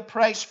pay the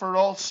price for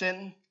all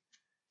sin.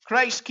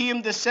 Christ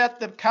came to set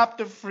the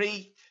captive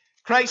free.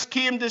 Christ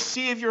came to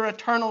save your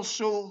eternal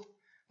soul.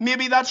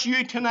 Maybe that's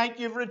you tonight.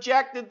 You've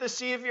rejected the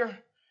Savior.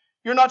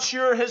 You're not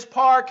sure His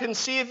power can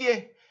save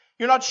you.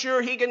 You're not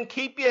sure He can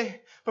keep you.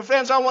 But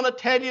friends, I want to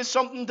tell you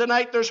something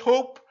tonight. There's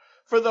hope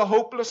for the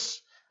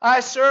hopeless. I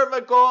serve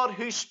a God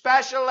who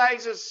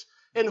specializes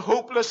in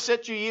hopeless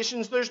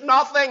situations. There's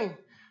nothing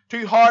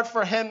too hard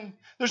for Him.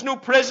 There's no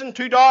prison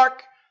too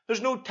dark.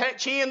 There's no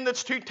chain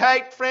that's too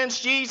tight. Friends,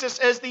 Jesus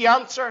is the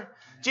answer.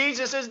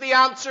 Jesus is the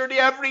answer to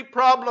every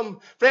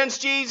problem. Friends,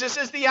 Jesus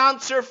is the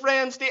answer,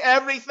 friends, to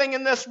everything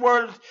in this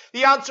world.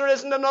 The answer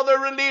isn't another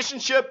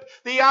relationship.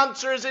 The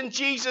answer is in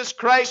Jesus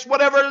Christ.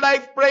 Whatever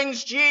life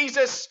brings,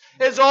 Jesus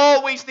is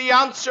always the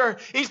answer.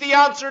 He's the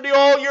answer to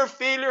all your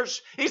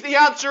failures. He's the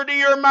answer to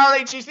your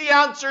marriage. He's the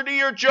answer to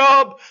your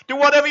job, to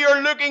whatever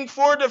you're looking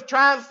for to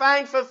try and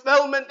find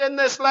fulfillment in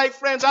this life,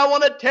 friends. I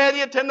want to tell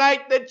you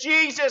tonight that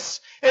Jesus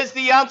is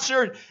the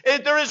answer.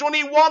 There is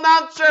only one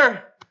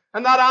answer.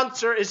 And that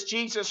answer is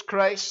Jesus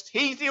Christ.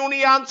 He's the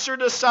only answer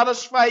to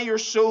satisfy your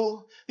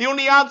soul. The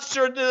only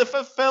answer to the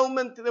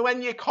fulfillment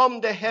when you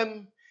come to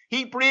Him.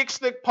 He breaks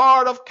the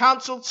power of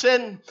cancelled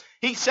sin.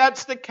 He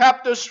sets the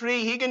captives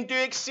free. He can do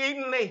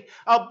exceedingly,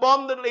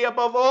 abundantly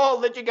above all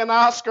that you can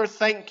ask or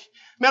think.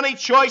 Many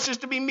choices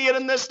to be made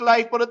in this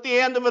life, but at the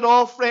end of it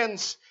all,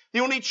 friends,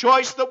 the only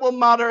choice that will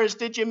matter is,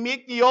 did you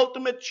make the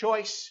ultimate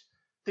choice?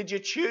 Did you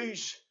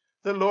choose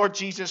the Lord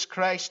Jesus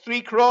Christ?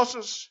 3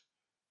 crosses.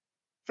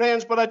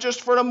 Friends, but I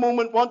just for a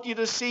moment want you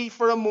to see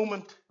for a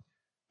moment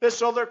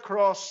this other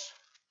cross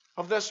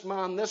of this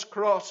man, this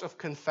cross of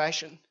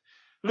confession.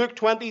 Luke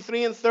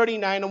 23 and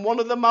 39, and one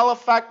of the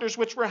malefactors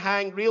which were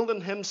hanged railed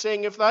on him,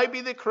 saying, If thou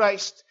be the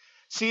Christ,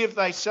 save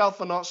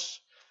thyself and us.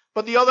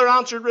 But the other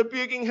answered,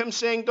 rebuking him,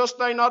 saying, Dost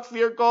thou not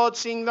fear God,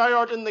 seeing thou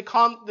art in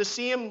the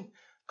same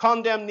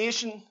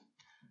condemnation?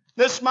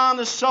 This man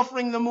is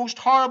suffering the most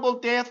horrible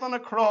death on a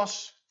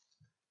cross.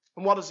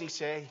 And what does he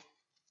say?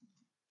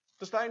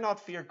 Dost thou not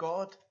fear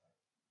God?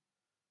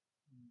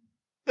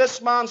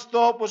 This man's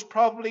thought was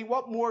probably,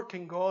 what more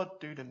can God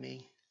do to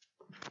me?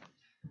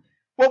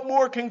 What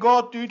more can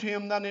God do to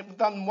him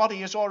than what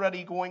he is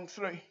already going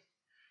through? And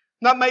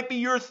that might be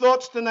your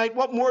thoughts tonight.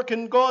 What more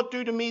can God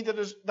do to me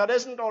that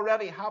isn't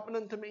already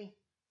happening to me?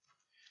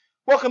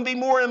 What can be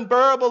more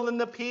unbearable than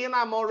the pain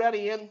I'm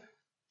already in?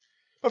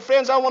 But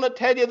friends, I want to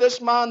tell you,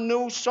 this man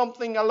knows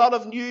something a lot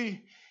of new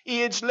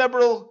age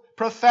liberal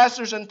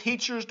professors and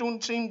teachers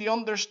don't seem to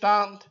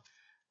understand.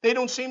 They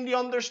don't seem to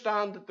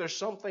understand that there's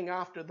something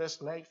after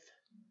this life.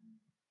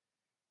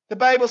 The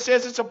Bible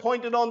says it's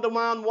appointed unto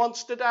man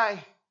once to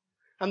die,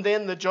 and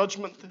then the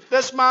judgment.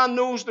 This man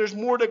knows there's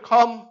more to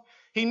come.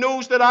 He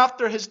knows that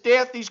after his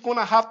death he's going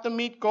to have to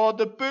meet God.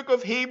 The book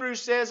of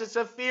Hebrews says it's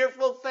a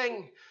fearful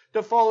thing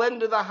to fall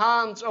into the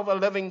hands of a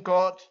living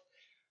God.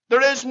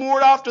 There is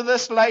more after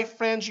this life,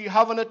 friends. You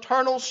have an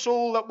eternal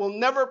soul that will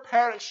never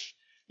perish.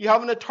 You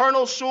have an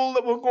eternal soul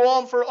that will go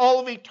on for all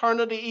of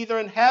eternity, either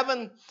in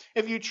heaven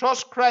if you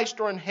trust Christ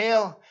or in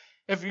hell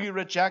if you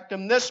reject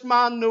him. This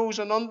man knows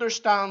and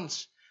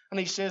understands. And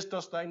he says,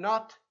 dost thou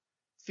not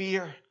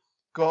fear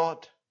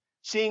God?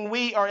 Seeing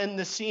we are in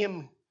the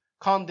same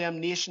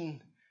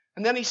condemnation.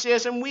 And then he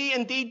says, and we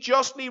indeed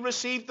justly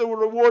receive the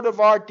reward of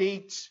our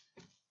deeds.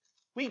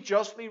 We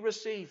justly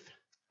receive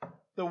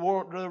the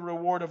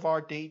reward of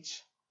our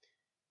deeds.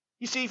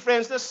 You see,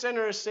 friends, this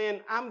sinner is saying,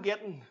 I'm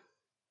getting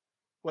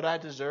what I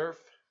deserve.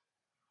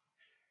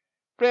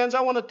 Friends,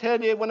 I want to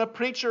tell you, when a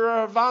preacher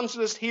or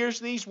evangelist hears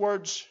these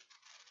words,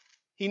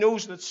 he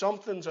knows that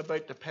something's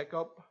about to pick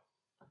up.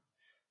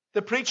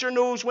 The preacher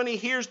knows when he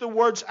hears the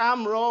words,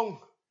 I'm wrong,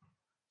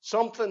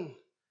 something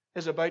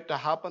is about to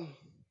happen.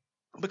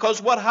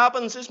 Because what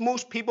happens is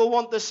most people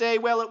want to say,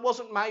 well, it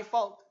wasn't my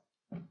fault.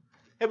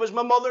 It was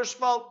my mother's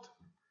fault.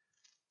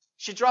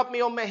 She dropped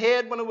me on my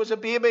head when I was a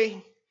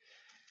baby.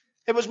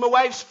 It was my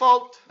wife's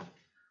fault.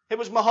 It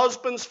was my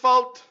husband's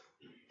fault.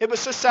 It was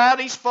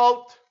society's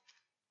fault.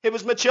 It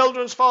was my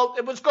children's fault.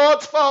 It was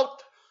God's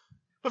fault.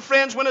 But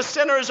friends, when a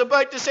sinner is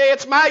about to say,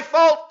 it's my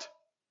fault,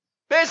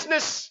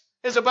 business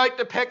is about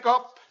to pick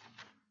up.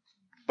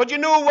 But you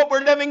know what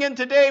we're living in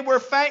today?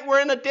 We're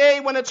in a day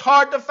when it's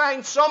hard to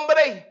find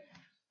somebody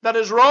that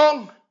is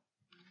wrong.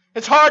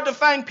 It's hard to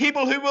find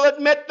people who will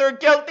admit they're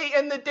guilty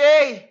in the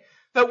day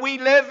that we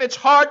live. It's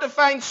hard to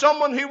find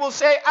someone who will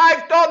say,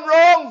 I've done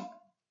wrong.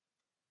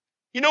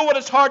 You know what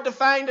it's hard to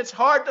find? It's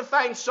hard to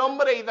find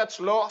somebody that's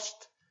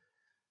lost.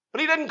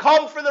 But he didn't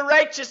come for the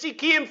righteous. He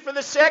came for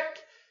the sick.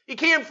 He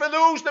came for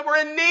those that were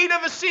in need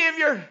of a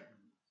Savior.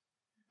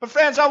 But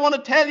friends, I want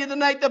to tell you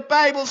tonight, the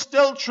Bible's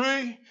still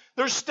true.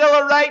 There's still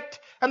a right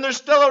and there's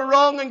still a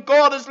wrong, and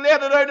God has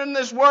laid it out in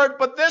His Word.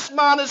 But this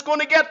man is going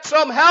to get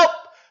some help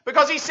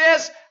because he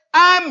says,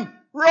 I'm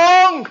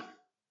wrong.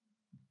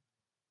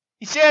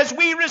 He says,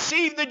 we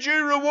receive the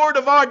due reward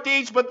of our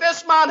deeds, but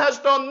this man has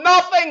done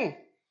nothing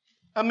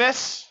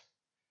amiss.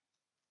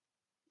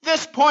 At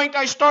this point,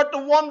 I start to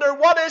wonder,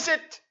 what is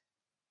it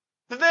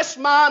that this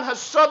man has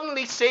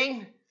suddenly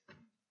seen?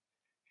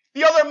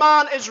 The other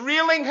man is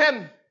railing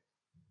him.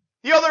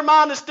 The other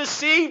man is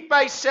deceived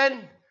by sin.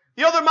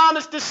 The other man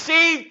is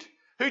deceived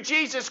who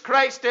Jesus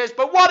Christ is.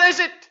 But what is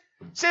it?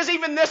 It says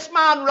even this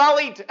man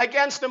rallied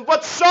against him.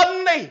 But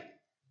suddenly,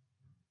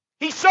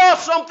 he saw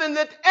something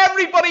that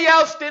everybody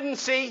else didn't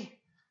see.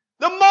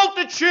 The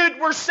multitude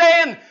were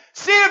saying,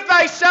 save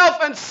thyself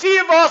and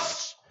save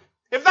us.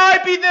 If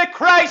thou be the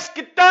Christ,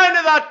 get down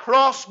to that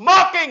cross,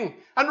 mocking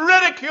and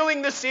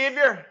ridiculing the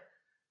Savior.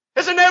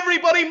 Isn't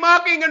everybody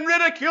mocking and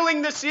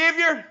ridiculing the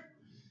Savior?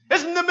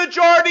 Isn't the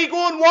majority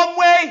going one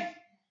way?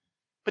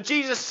 But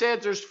Jesus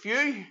said there's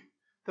few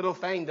that'll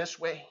find this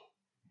way.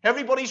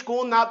 Everybody's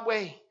going that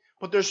way,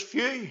 but there's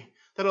few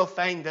that'll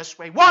find this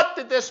way. What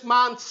did this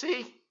man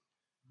see?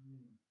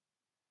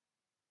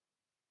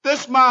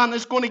 This man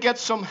is going to get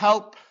some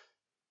help.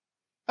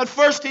 At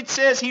first it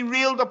says he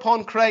railed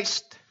upon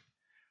Christ.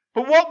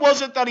 But what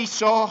was it that he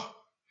saw?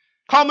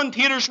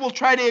 Commentators will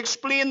try to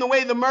explain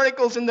away the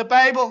miracles in the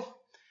Bible.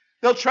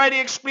 They'll try to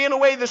explain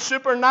away the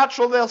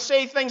supernatural. They'll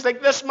say things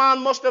like, this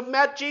man must have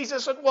met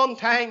Jesus at one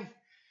time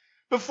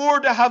before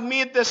to have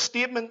made this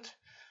statement.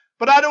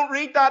 But I don't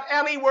read that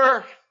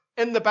anywhere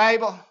in the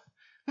Bible.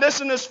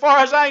 Listen, as far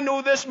as I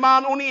know, this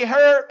man only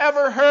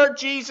ever heard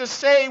Jesus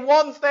say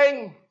one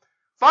thing.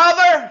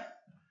 Father,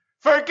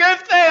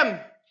 forgive them,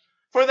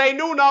 for they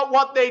know not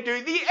what they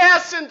do. The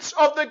essence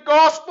of the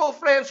gospel,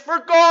 friends, for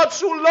God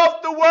so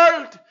loved the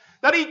world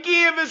that he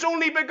gave his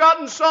only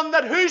begotten Son,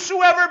 that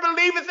whosoever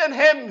believeth in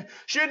him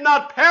should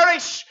not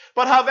perish,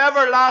 but have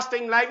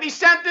everlasting life. He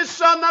sent his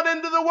Son not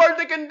into the world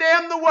to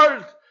condemn the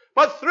world,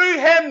 but through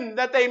him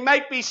that they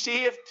might be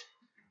saved.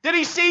 Did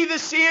he see the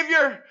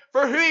Savior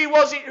for who he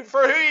was,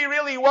 for who he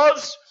really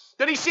was?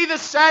 Did he see the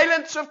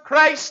silence of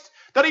Christ,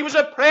 that he was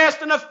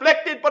oppressed and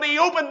afflicted, but he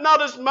opened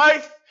not his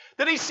mouth?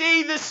 Did he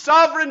see the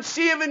sovereign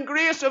saving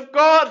grace of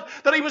God,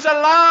 that he was a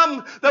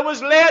lamb that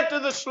was led to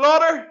the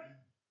slaughter?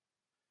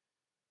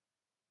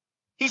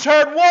 He's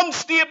heard one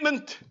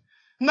statement,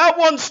 and that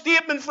one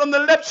statement from the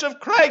lips of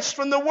Christ,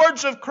 from the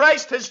words of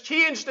Christ, has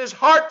changed his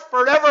heart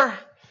forever.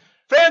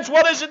 Friends,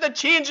 what is it that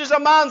changes a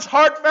man's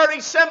heart?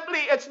 Very simply,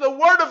 it's the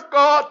Word of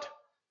God.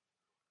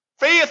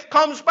 Faith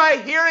comes by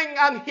hearing,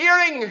 and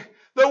hearing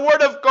the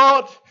Word of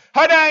God.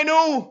 How do I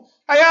know?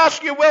 I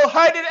ask you, Will,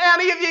 how did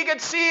any of you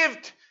get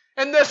saved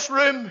in this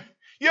room?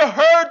 You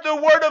heard the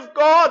Word of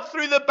God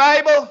through the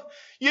Bible.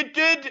 You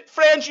did,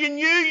 friends, you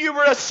knew you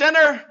were a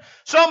sinner.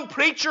 Some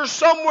preacher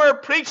somewhere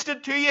preached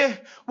it to you.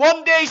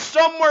 One day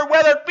somewhere,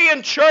 whether it be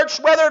in church,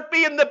 whether it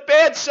be in the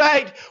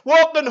bedside,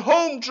 walking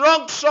home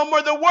drunk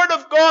somewhere, the Word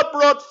of God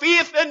brought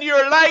faith into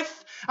your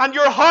life and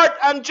your heart.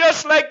 And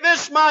just like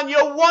this man,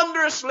 you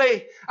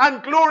wondrously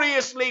and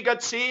gloriously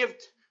got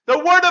saved. The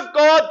Word of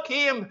God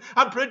came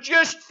and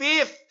produced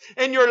faith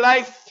in your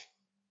life.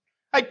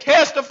 I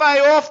testify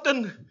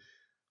often,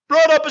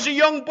 brought up as a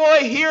young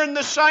boy, hearing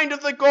the sound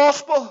of the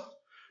gospel,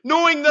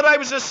 knowing that I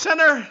was a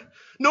sinner,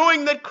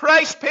 knowing that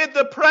Christ paid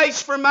the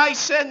price for my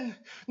sin,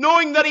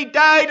 knowing that He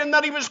died and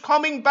that He was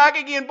coming back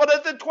again. But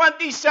at the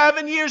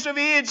 27 years of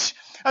age,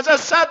 as I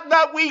sat in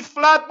that wee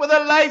flat with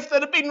a life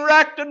that had been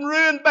wrecked and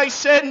ruined by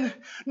sin,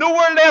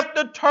 nowhere left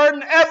to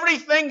turn,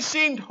 everything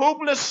seemed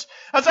hopeless.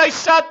 As I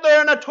sat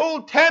there and I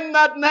told Tim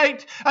that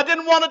night, I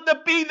didn't want it to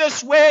be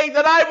this way,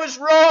 that I was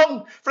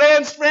wrong.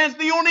 Friends,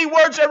 the only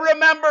words I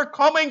remember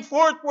coming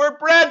forth were,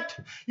 Brent,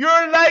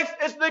 your life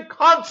is the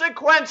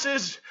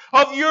consequences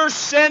of your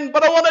sin.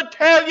 But I want to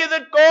tell you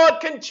that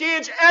God can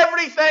change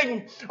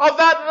everything of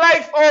that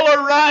life all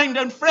around.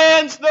 And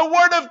friends, the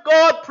Word of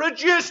God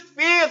produced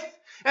faith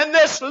in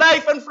this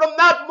life, and from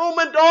that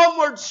moment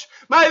onwards,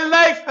 my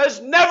life has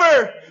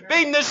never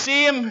been the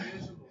same.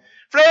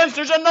 Friends,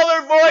 there's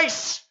another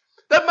voice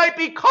that might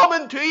be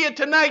coming to you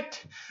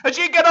tonight. As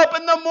you get up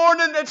in the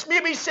morning, it's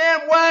maybe saying,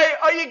 why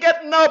are you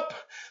getting up?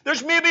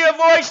 There's maybe a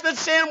voice that's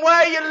saying,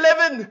 why are you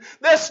living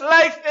this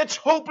life? It's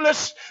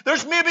hopeless.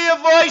 There's maybe a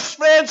voice,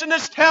 friends, and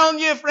it's telling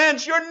you,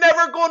 friends, you're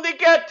never going to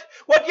get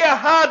what you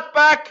had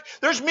back.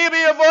 There's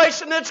maybe a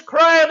voice and it's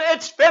crying,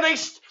 it's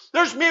finished.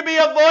 There's maybe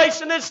a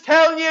voice and it's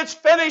telling you it's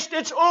finished,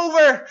 it's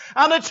over,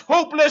 and it's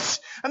hopeless.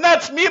 And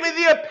that's maybe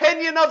the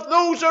opinion of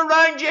those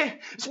around you.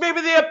 It's maybe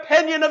the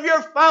opinion of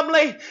your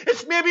family.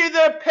 It's maybe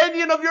the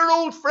opinion of your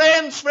old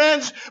friends.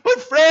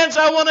 But friends,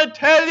 I want to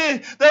tell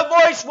you,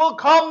 the voice will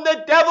come,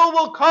 the devil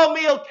will come,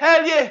 he'll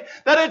tell you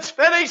that it's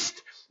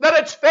finished, that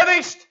it's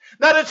finished,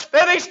 that it's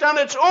finished and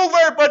it's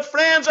over. But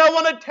friends, I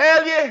want to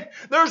tell you,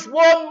 there's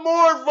one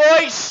more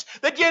voice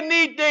that you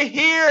need to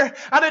hear,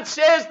 and it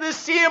says the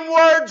same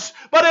words,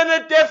 but in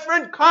a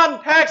different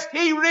context.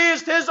 He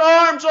raised his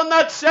arms on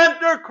that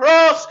center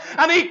cross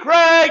and he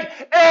cried,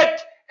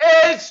 it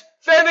is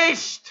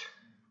finished.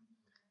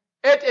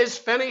 It is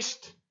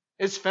finished.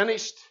 It's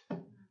finished.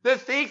 The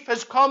thief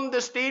has come to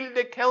steal,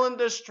 to kill and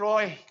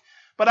destroy,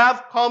 but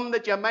I've come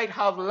that you might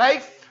have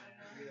life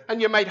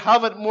and you might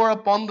have it more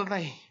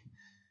abundantly.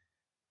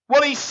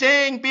 What he's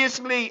saying,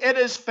 basically, it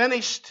is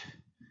finished,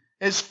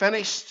 is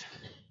finished.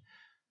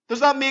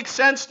 Does that make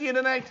sense to you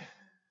tonight?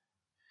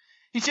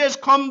 He says,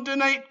 come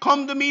tonight,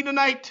 come to me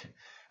tonight.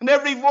 And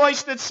every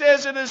voice that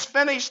says it is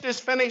finished is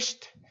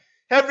finished.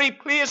 Every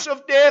place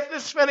of death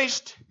is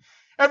finished.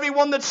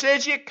 Everyone that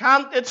says you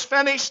can't, it's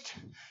finished.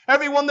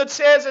 Everyone that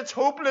says it's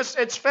hopeless,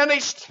 it's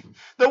finished.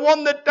 The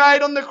one that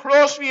died on the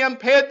cross for you and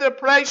paid the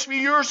price for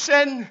your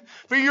sin,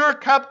 for your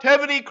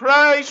captivity,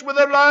 cries with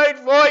a loud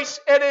voice,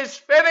 it is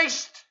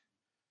finished.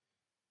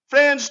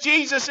 Friends,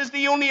 Jesus is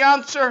the only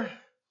answer.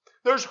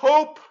 There's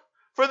hope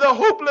for the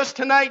hopeless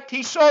tonight.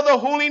 He saw the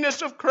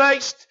holiness of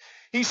Christ.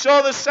 He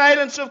saw the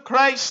silence of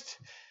Christ.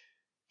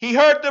 He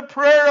heard the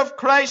prayer of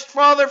Christ,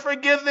 Father,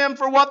 forgive them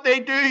for what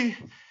they do.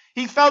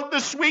 He felt the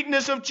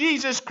sweetness of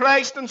Jesus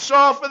Christ and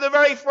saw for the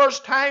very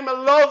first time a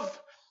love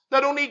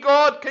that only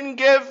God can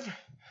give.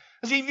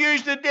 As he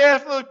views the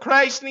death of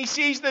Christ and he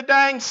sees the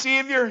dying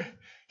Savior,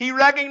 he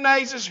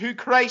recognizes who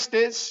Christ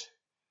is.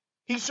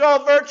 He saw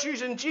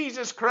virtues in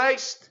Jesus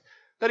Christ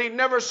that he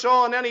never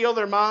saw in any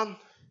other man.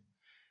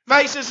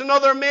 Vices in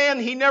other men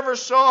he never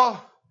saw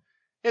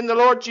in the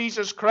Lord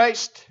Jesus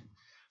Christ.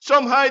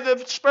 Somehow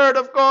the Spirit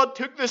of God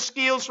took the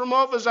scales from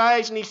off his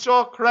eyes and he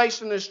saw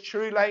Christ in his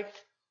true light.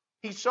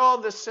 He saw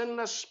the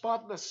sinless,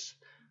 spotless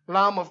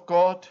Lamb of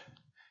God.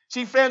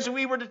 See, friends, if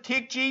we were to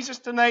take Jesus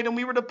tonight and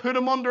we were to put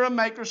him under a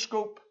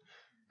microscope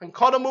and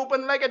cut him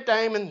open like a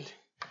diamond,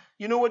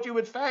 you know what you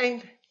would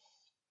find?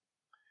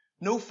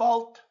 No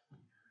fault,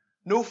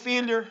 no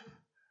failure,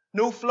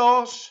 no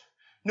flaws,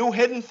 no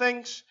hidden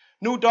things,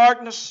 no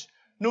darkness,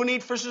 no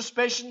need for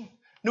suspicion,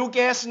 no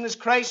guessing, is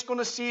Christ going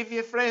to save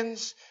you,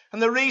 friends?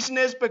 And the reason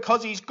is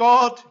because he's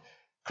God.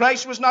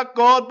 Christ was not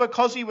God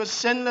because he was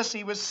sinless.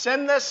 He was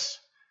sinless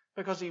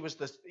because he was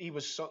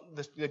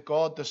the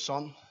God, the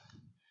Son.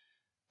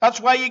 That's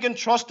why you can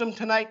trust him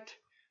tonight.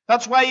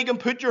 That's why you can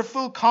put your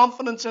full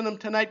confidence in him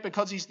tonight,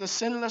 because he's the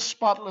sinless,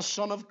 spotless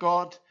Son of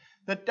God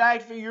that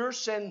died for your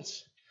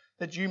sins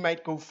that you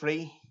might go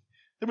free.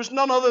 There was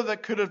none other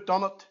that could have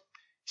done it.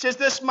 He says,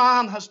 this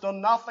man has done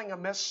nothing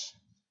amiss.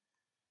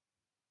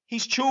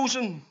 He's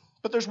chosen,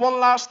 but there's one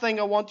last thing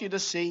I want you to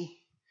see.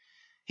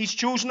 He's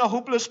chosen a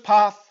hopeless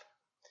path.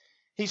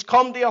 He's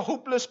come to a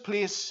hopeless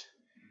place,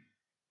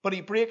 but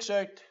he breaks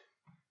out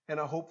in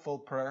a hopeful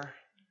prayer.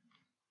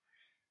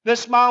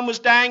 This man was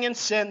dying in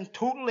sin,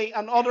 totally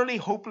and utterly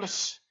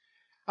hopeless.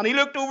 And he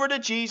looked over to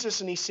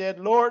Jesus and he said,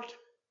 Lord,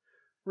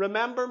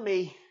 remember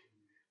me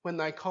when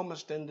thou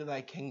comest into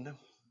thy kingdom.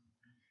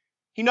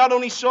 He not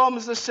only saw him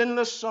as the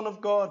sinless Son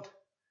of God,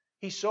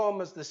 He saw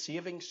him as the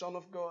saving Son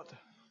of God.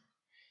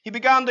 He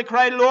began to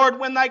cry, Lord,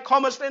 when thou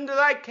comest into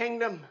thy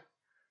kingdom,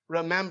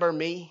 remember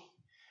me.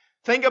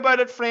 Think about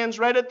it, friends,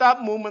 right at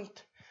that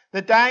moment.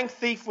 The dying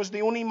thief was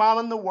the only man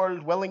in the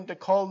world willing to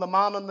call the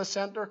man on the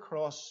center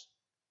cross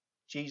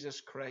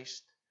Jesus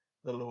Christ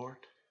the Lord.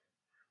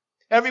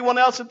 Everyone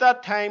else at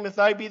that time, if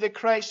thou be the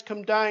Christ,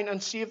 come down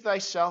and save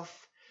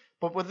thyself.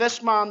 But with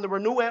this man, there were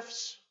no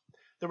ifs,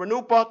 there were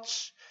no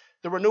buts,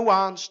 there were no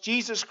ands.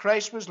 Jesus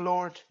Christ was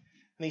Lord,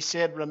 and he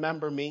said,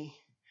 remember me.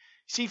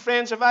 See,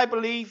 friends, if I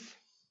believe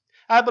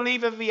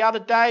if he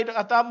had died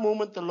at that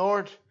moment, the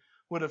Lord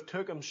would have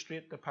took him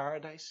straight to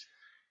paradise.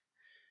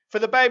 For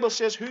the Bible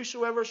says,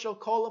 whosoever shall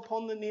call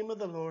upon the name of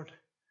the Lord,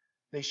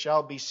 they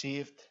shall be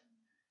saved.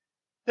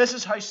 This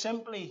is how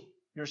simply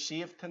you're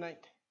saved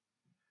tonight.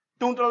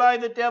 Don't allow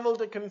the devil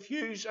to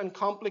confuse and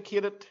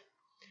complicate it.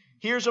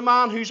 Here's a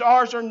man whose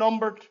hours are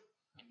numbered,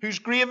 whose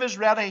grave is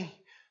ready,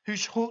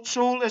 whose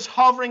soul is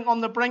hovering on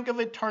the brink of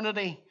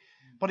eternity.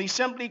 But he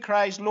simply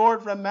cries,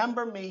 Lord,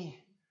 remember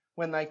me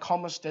when thou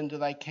comest into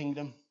thy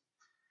kingdom.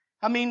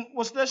 I mean,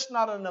 was this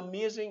not an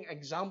amazing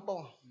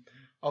example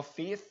of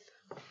faith?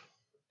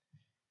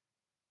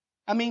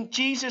 I mean,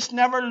 Jesus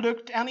never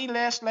looked any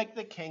less like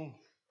the King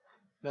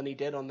than he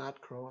did on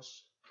that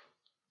cross.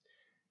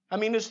 I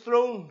mean, his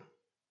throne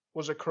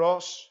was a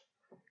cross.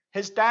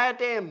 His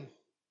diadem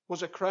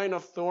was a crown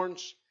of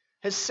thorns.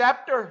 His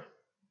scepter,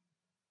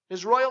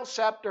 his royal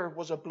scepter,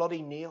 was a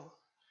bloody nail.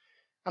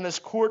 And his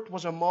court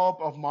was a mob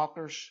of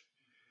mockers.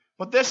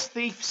 But this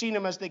thief seen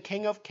him as the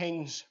King of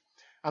Kings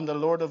and the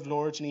Lord of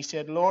Lords. And he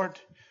said, Lord,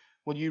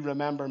 will you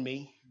remember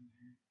me?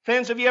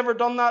 Friends, have you ever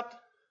done that?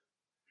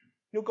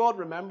 You know, God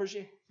remembers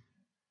you.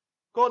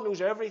 God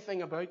knows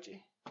everything about you.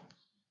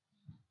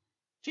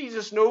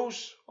 Jesus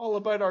knows all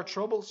about our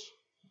troubles.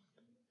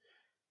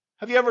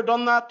 Have you ever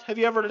done that? Have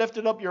you ever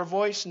lifted up your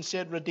voice and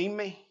said, redeem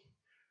me?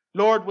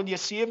 Lord, will you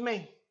save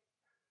me?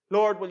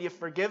 Lord, will you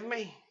forgive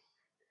me?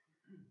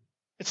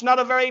 It's not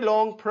a very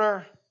long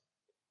prayer.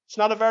 It's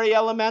not a very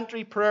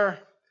elementary prayer.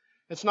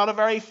 It's not a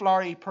very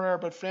flowery prayer.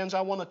 But friends,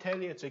 I want to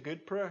tell you it's a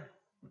good prayer.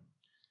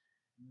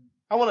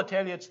 I want to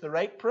tell you it's the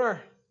right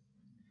prayer.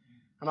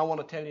 And I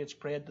want to tell you it's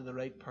prayed to the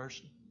right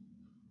person.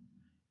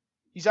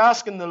 He's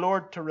asking the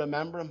Lord to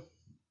remember him.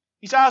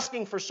 He's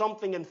asking for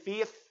something in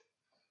faith.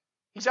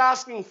 He's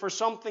asking for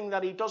something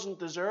that he doesn't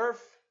deserve.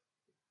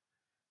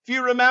 If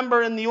you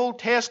remember in the Old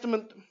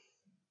Testament,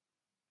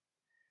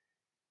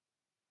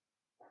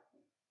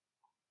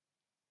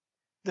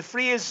 the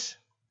phrase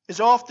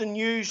is often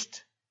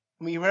used,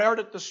 and we heard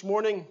it this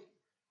morning.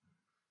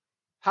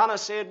 Hannah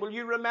said, will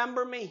you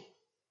remember me?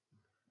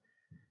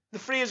 The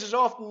phrase is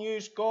often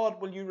used,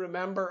 God, will you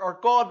remember? Or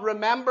God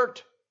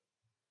remembered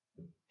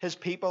his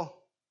people.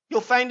 You'll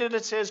find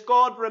it says,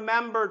 God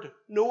remembered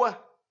Noah.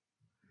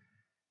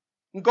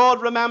 And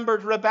God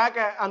remembered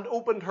Rebekah and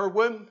opened her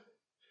womb.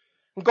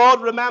 And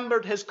God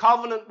remembered his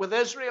covenant with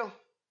Israel.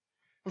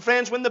 And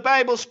friends, when the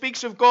Bible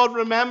speaks of God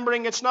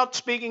remembering, it's not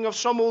speaking of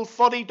some old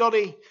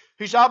fuddy-duddy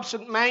who's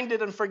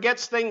absent-minded and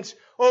forgets things.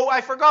 Oh, I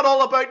forgot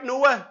all about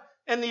Noah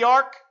in the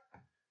ark.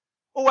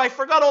 Oh, I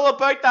forgot all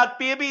about that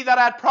baby that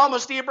I had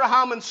promised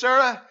Abraham and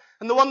Sarah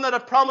and the one that I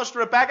promised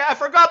Rebekah. I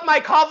forgot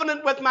my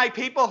covenant with my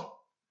people.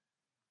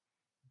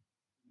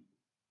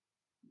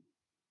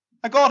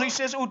 A God who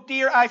says, oh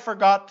dear, I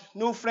forgot.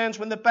 No, friends,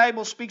 when the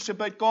Bible speaks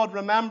about God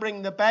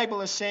remembering, the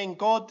Bible is saying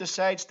God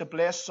decides to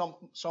bless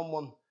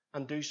someone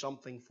and do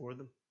something for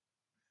them.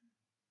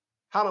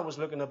 Hannah was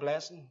looking a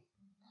blessing.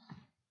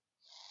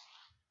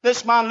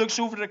 This man looks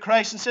over to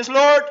Christ and says,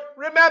 Lord,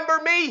 remember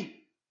me.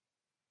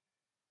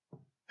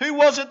 Who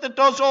was it that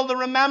does all the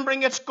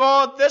remembering? It's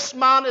God. This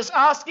man is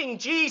asking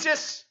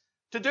Jesus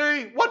to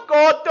do what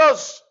God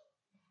does.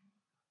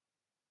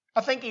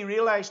 I think he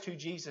realized who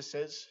Jesus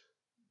is.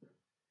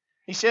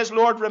 He says,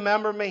 Lord,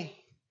 remember me.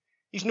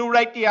 He's no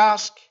right to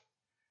ask.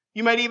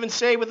 You might even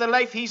say with the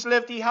life he's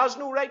lived, he has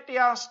no right to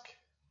ask.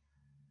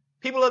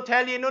 People will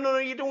tell you, no,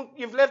 you don't.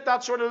 You've lived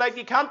that sort of life.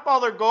 You can't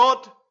bother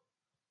God.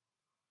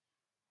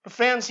 But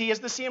friends, he has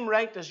the same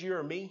right as you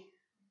or me.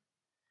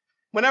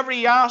 Whenever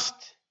we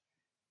asked,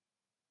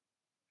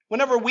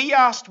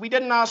 we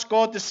didn't ask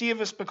God to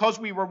save us because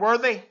we were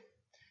worthy.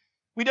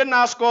 We didn't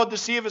ask God to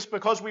save us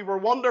because we were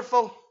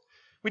wonderful.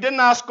 We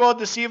didn't ask God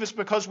to save us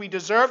because we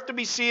deserved to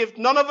be saved.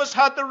 None of us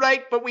had the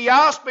right, but we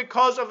asked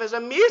because of his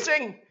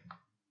amazing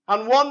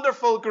and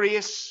wonderful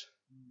grace.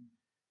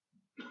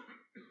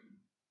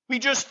 We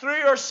just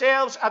threw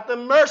ourselves at the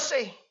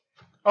mercy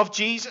of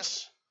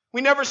Jesus.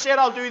 We never said,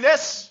 I'll do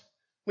this.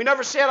 We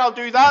never said, I'll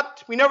do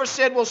that. We never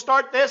said, we'll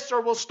start this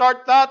or we'll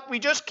start that. We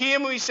just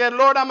came and we said,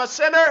 Lord, I'm a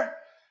sinner.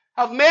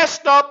 I've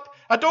messed up.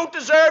 I don't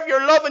deserve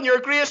your love and your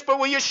grace, but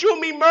will you show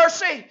me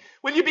mercy?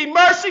 Will you be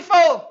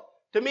merciful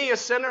to me, a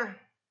sinner?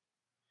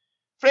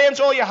 Friends,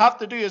 all you have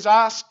to do is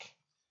ask.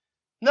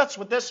 And that's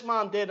what this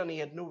man did, and he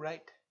had no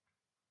right.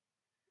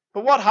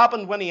 But what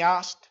happened when he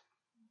asked?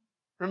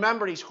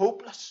 Remember, he's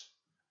hopeless.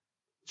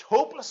 It's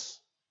hopeless.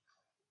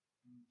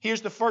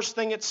 Here's the first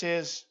thing it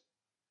says.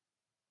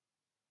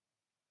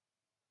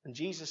 And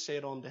Jesus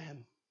said unto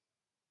him,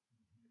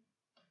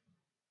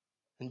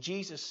 And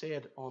Jesus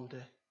said unto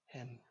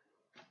him.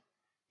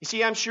 You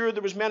see, I'm sure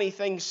there was many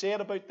things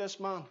said about this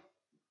man.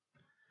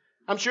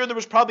 I'm sure there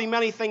was probably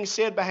many things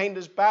said behind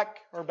his back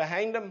or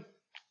behind him.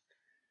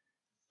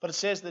 But it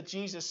says that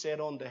Jesus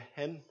said unto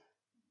him.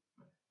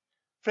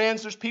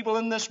 Friends, there's people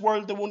in this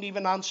world that won't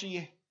even answer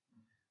you.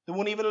 They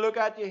won't even look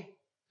at you.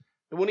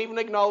 They won't even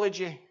acknowledge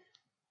you.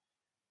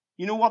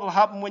 You know what will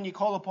happen when you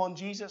call upon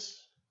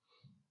Jesus?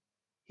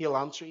 He'll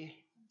answer you.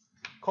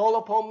 Call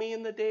upon me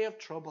in the day of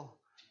trouble,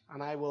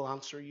 and I will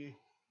answer you.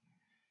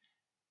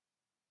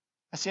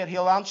 I said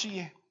he'll answer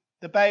you.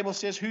 The Bible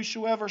says,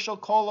 whosoever shall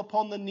call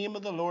upon the name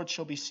of the Lord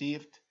shall be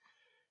saved.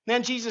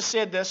 Then Jesus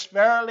said this,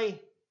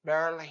 verily,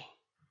 verily.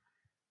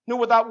 You know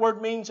what that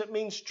word means? It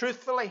means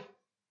truthfully.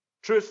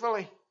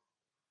 Truthfully.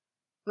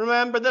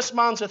 Remember, this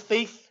man's a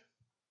thief.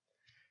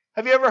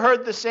 Have you ever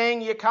heard the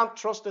saying, you can't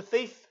trust a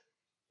thief?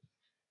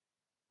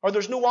 Or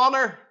there's no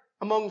honor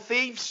among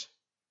thieves?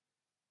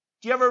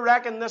 Do you ever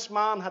reckon this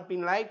man had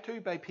been lied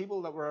to by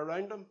people that were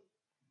around him?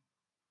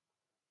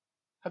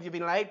 Have you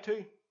been lied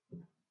to?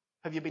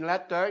 Have you been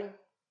let down?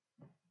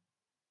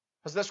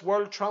 Has this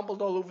world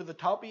trampled all over the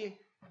top of you?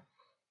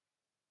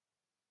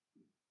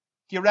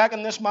 Do you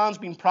reckon this man's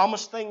been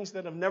promised things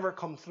that have never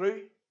come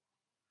through?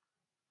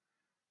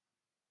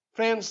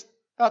 Friends,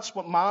 that's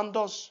what man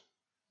does.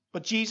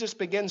 But Jesus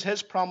begins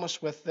his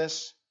promise with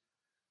this.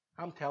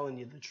 I'm telling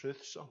you the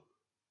truth, son.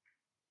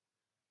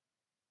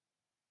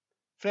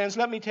 Friends,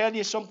 let me tell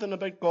you something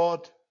about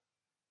God.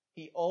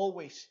 He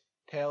always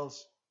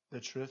tells the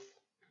truth.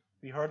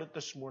 We heard it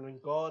this morning.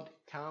 God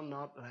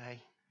cannot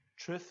lie.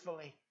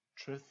 Truthfully,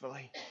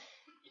 truthfully.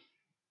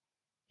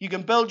 You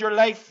can build your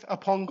life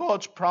upon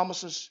God's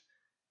promises.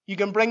 You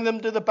can bring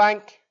them to the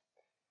bank.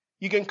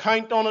 You can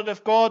count on it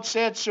if God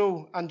said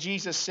so and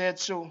Jesus said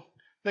so.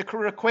 The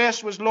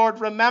request was, Lord,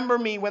 remember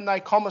me when thou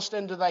comest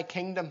into thy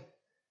kingdom.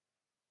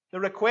 The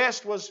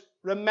request was,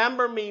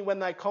 remember me when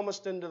thou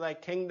comest into thy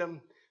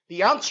kingdom.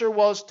 The answer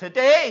was,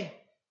 today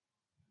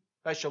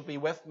thou shalt be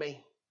with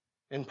me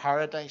in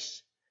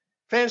paradise.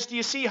 Friends, do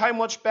you see how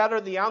much better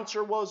the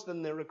answer was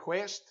than the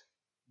request?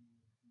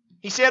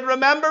 He said,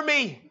 remember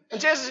me.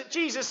 And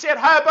Jesus said,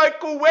 how about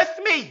go with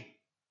me?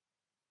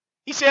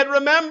 He said,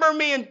 remember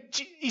me. And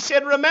he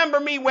said, remember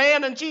me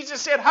when? And Jesus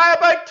said, how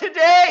about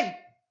today?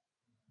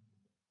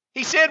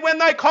 He said, when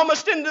thou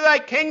comest into thy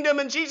kingdom.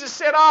 And Jesus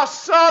said,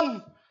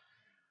 son,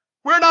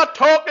 we're not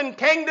talking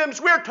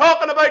kingdoms. We're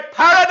talking about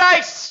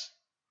paradise.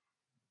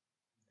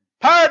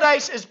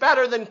 Paradise is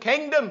better than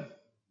kingdom.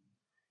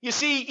 You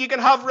see, you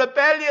can have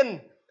rebellion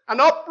and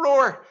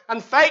uproar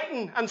and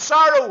fighting and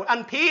sorrow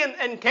and pain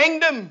in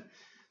kingdom.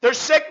 There's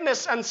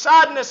sickness and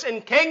sadness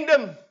in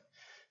kingdom.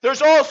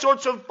 There's all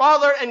sorts of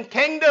bother in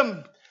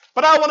kingdom.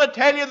 But I want to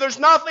tell you, there's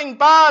nothing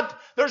bad,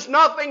 there's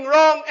nothing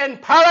wrong in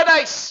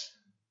paradise.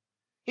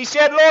 He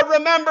said, Lord,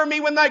 remember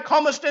me when thou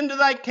comest into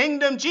thy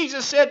kingdom.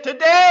 Jesus said,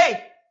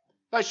 today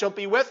thou shalt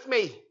be with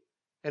me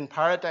in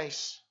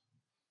paradise.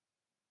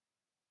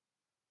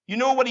 You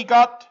know what he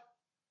got?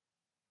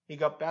 He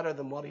got better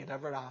than what he had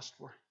ever asked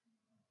for.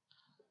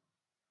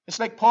 It's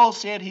like Paul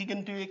said, he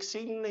can do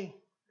exceedingly,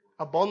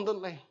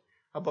 abundantly,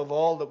 above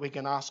all that we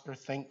can ask or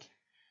think.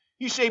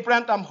 You say,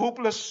 Brent, I'm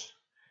hopeless.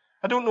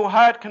 I don't know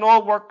how it can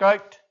all work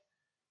out.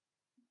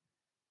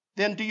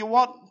 Then do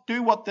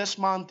what this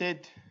man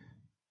did.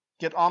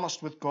 Get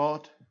honest with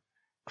God.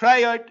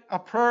 Cry out a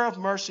prayer of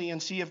mercy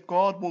and see if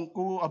God won't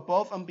go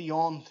above and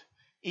beyond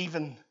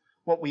even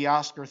what we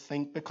ask or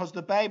think. Because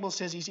the Bible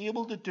says he's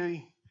able to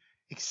do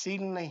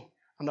exceedingly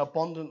and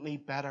abundantly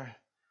better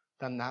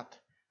than that.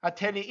 I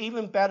tell you,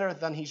 even better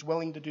than he's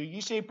willing to do.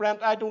 You say,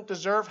 Brent, I don't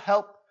deserve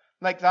help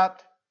like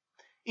that.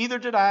 Either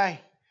did I.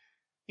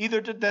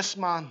 Either did this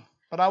man.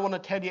 But I want to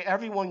tell you,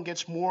 everyone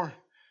gets more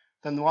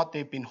than what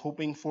they've been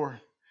hoping for.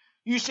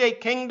 You say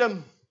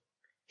kingdom.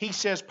 He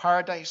says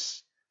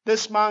paradise.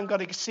 This man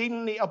got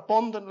exceedingly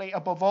abundantly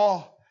above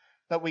all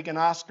that we can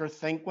ask or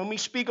think. When we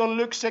speak on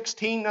Luke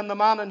 16 and the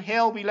man in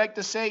hell, we like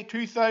to say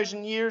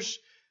 2,000 years.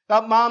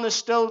 That man is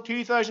still,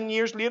 2,000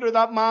 years later,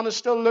 that man is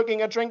still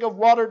looking a drink of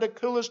water to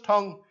cool his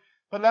tongue.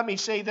 But let me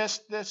say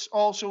this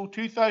also,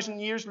 2,000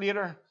 years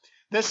later,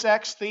 this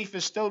ex-thief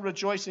is still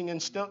rejoicing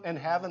and still in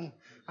heaven,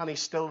 and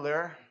he's still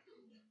there.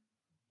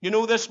 You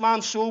know, this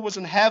man's soul was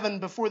in heaven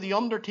before the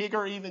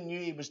undertaker even knew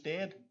he was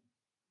dead.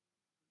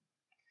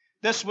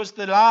 This was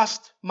the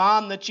last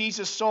man that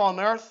Jesus saw on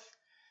earth,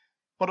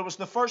 but it was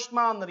the first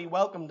man that he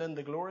welcomed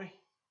into glory.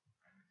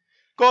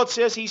 God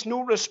says he's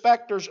no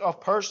respecter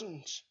of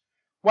persons.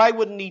 Why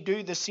wouldn't he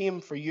do the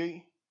same for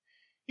you?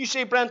 You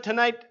say, Brent,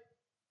 tonight,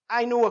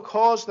 I know a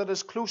cause that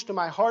is close to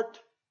my heart,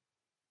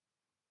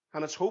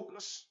 and it's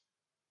hopeless.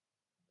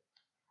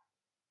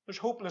 There's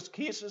hopeless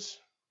cases.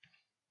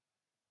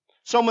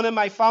 Someone in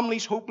my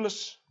family's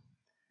hopeless.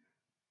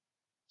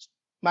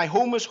 My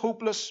home is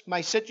hopeless.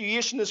 My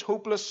situation is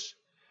hopeless.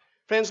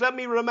 Friends, let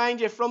me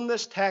remind you from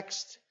this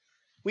text,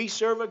 we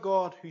serve a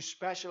God who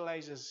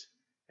specializes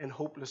in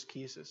hopeless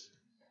cases.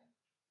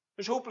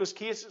 There's hopeless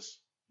cases.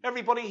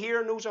 Everybody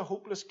here knows a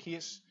hopeless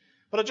case.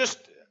 But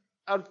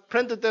I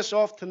printed this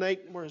off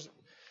tonight. Where is it?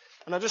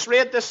 And I just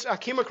read this, I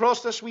came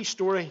across this wee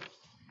story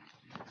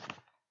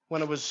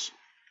when I was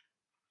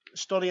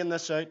studying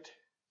this out.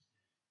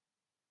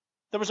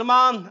 There was a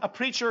man, a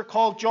preacher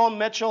called John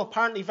Mitchell,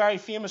 apparently very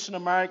famous in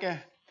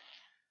America.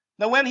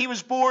 Now when he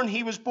was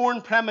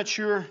born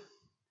premature.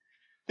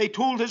 They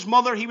told his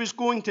mother he was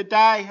going to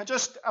die. I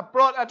just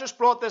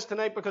brought this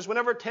tonight because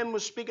whenever Tim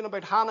was speaking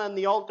about Hannah and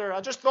the altar,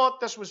 I just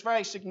thought this was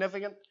very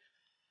significant.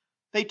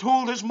 They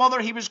told his mother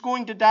he was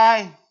going to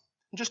die.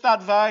 Just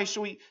that vow.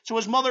 So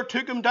his mother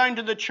took him down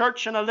to the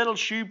church in a little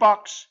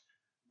shoebox.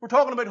 We're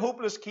talking about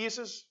hopeless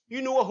cases.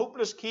 You know a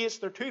hopeless case.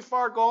 They're too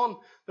far gone.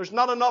 There's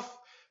not enough.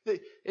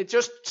 It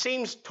just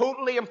seems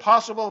totally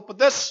impossible. But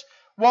this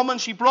woman,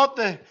 she brought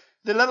the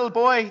little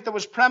boy that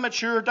was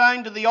premature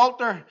down to the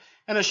altar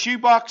in a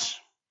shoebox.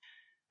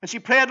 And she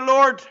prayed,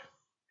 Lord,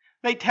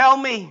 they tell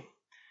me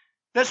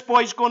this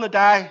boy's going to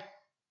die.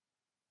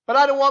 But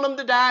I don't want him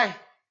to die.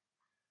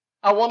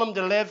 I want him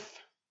to live.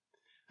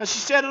 And she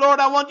said, Lord,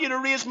 I want you to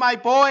raise my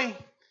boy.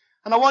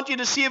 And I want you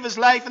to save his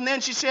life. And then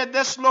she said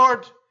this,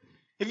 Lord,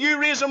 if you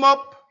raise him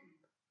up,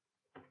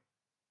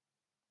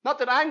 not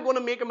that I'm going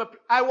to make him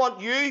I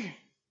want you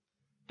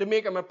to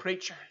make him a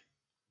preacher.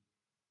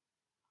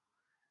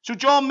 So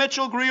John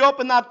Mitchell grew up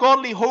in that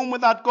godly home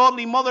with that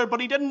godly mother, but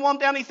he didn't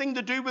want anything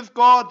to do with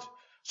God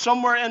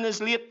somewhere in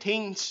his late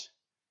teens.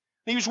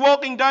 He was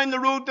walking down the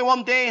road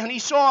one day and he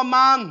saw a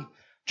man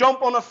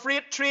jump on a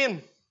freight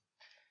train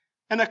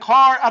in a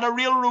car at a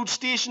railroad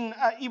station.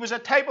 He was a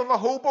type of a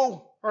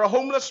hobo or a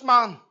homeless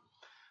man.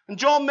 And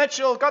John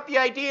Mitchell got the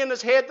idea in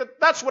his head that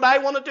that's what I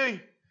want to do.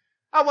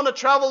 I want to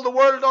travel the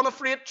world on a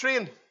freight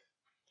train.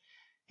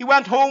 He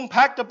went home,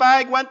 packed a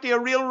bag, went to a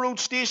railroad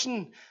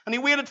station, and he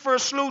waited for a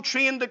slow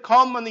train to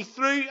come, and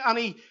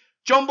he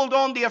jumbled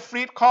onto a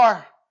freight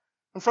car.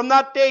 And from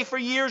that day, for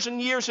years and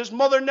years, his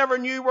mother never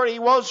knew where he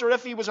was or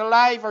if he was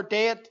alive or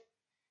dead.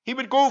 He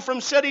would go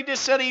from city to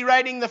city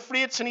riding the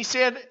freights, and he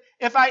said,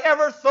 if I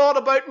ever thought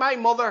about my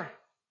mother,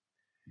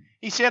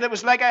 he said it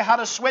was like I had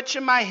a switch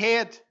in my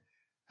head.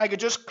 I could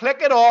just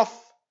click it off,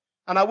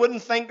 and I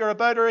wouldn't think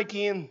about her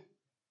again.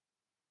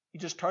 He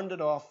just turned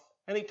it off.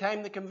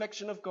 Anytime the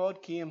conviction of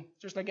God came,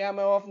 just like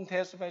Emma often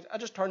testifies, I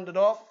just turned it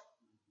off.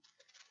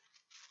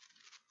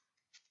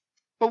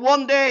 But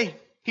one day,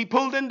 he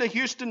pulled into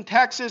Houston,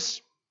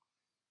 Texas,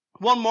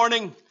 one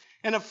morning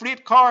in a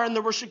freight car, and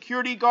there were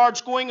security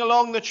guards going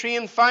along the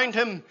train, found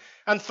him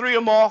and threw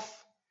him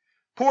off.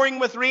 Pouring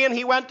with rain,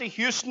 he went to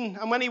Houston,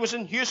 and when he was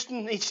in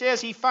Houston, he says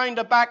he found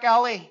a back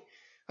alley,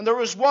 and there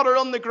was water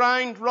on the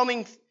ground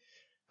running,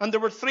 and there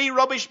were 3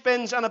 rubbish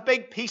bins and a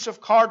big piece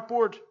of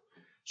cardboard.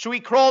 So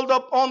he crawled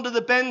up onto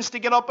the bins to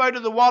get up out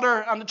of the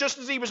water, and just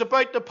as he was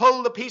about to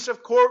pull the piece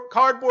of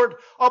cardboard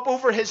up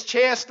over his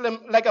chest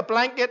like a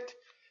blanket,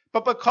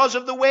 but because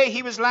of the way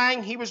he was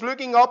lying, he was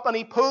looking up, and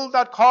he pulled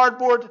that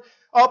cardboard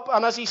up,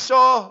 and as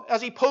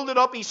he pulled it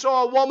up, he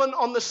saw a woman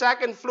on the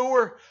 2nd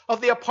floor of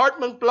the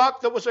apartment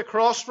block that was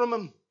across from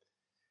him,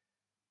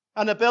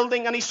 and a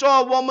building, and he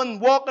saw a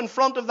woman walk in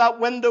front of that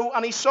window,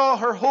 and he saw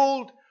her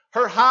hold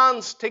her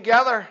hands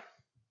together.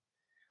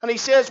 And he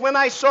says, when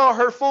I saw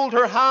her fold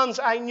her hands,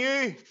 I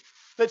knew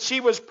that she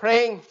was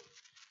praying.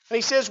 And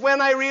he says, when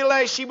I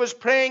realized she was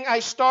praying, I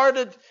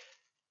started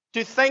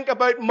to think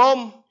about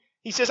Mum.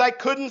 He says, I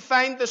couldn't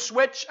find the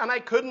switch and I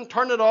couldn't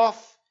turn it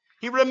off.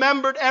 He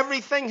remembered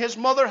everything his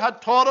mother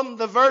had taught him,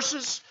 the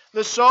verses,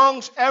 the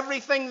songs,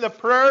 everything, the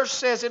prayers,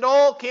 says it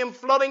all came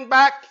flooding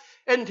back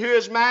into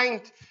his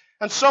mind.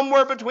 And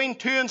somewhere between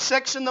 2 and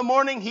 6 in the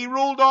morning, he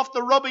rolled off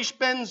the rubbish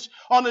bins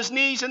on his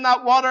knees in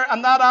that water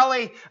and that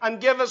alley and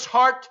gave his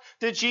heart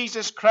to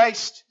Jesus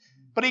Christ.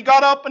 But he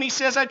got up and he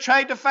says, I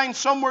tried to find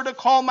somewhere to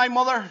call my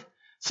mother.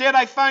 Said,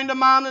 I found a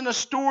man in a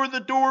store. The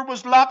door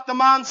was locked. The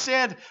man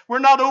said, we're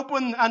not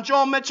open. And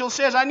John Mitchell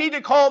says, I need to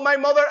call my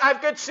mother.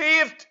 I've got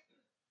saved.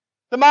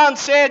 The man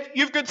said,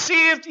 you've got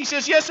saved? He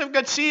says, yes, I've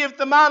got saved.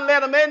 The man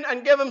let him in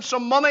and gave him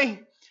some money.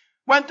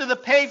 Went to the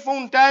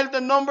payphone, dialed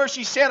the number.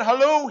 She said,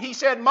 hello. He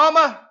said,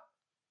 Mama.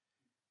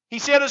 He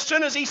said, as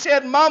soon as he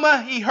said,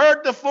 Mama, he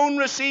heard the phone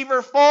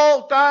receiver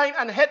fall down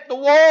and hit the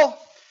wall.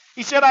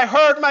 He said, I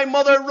heard my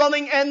mother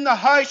running in the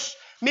house,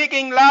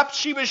 making laps.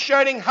 She was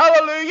shouting,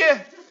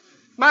 hallelujah.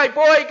 My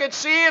boy got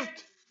saved.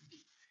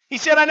 He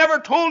said, I never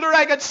told her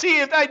I got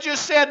saved. I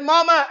just said,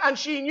 Mama, and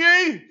she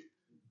knew.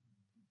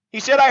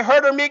 He said, I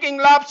heard her making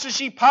laps as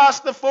she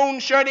passed the phone,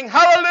 shouting,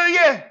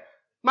 hallelujah.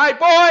 My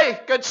boy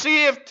got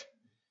saved.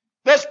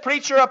 This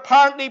preacher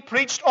apparently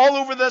preached all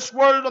over this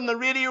world on the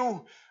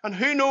radio, and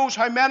who knows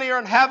how many are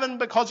in heaven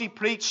because he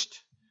preached.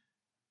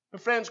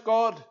 But friends,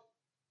 God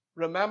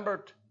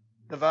remembered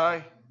the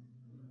vow.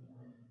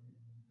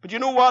 But you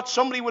know what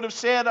somebody would have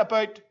said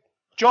about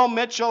John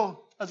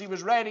Mitchell as he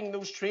was riding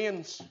those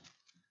trains?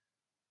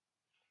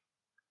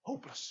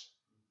 Hopeless.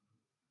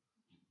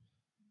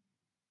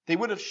 They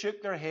would have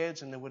shook their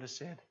heads and they would have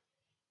said,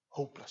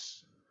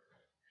 hopeless.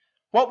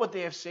 What would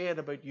they have said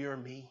about you or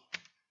me?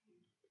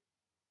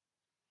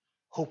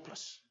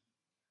 Hopeless.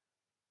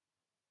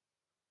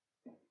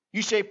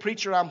 You say,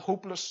 preacher, I'm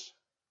hopeless.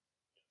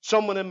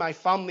 Someone in my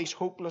family's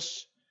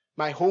hopeless.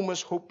 My home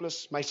is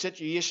hopeless. My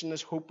situation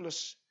is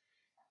hopeless.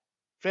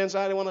 Friends,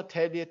 I want to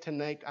tell you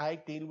tonight, I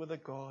deal with a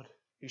God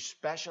who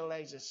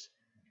specializes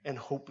in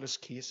hopeless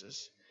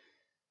cases.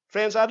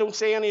 Friends, I don't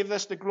say any of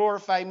this to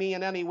glorify me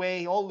in any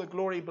way. All the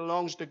glory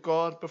belongs to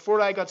God. Before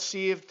I got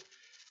saved,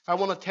 I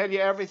want to tell you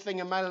everything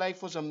in my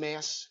life was a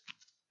mess.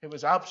 It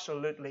was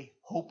absolutely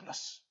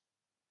hopeless.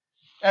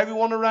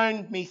 Everyone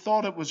around me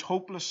thought it was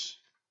hopeless.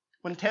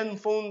 When Tim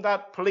phoned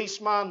that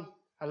policeman,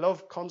 I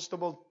love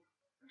Constable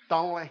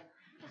Donnelly.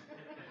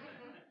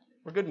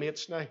 We're good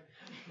mates now. And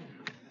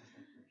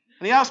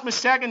he asked my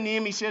second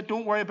name. He said,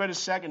 don't worry about his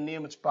second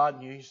name. It's bad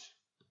news.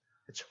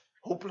 It's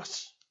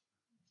hopeless.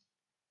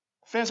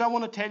 Friends, I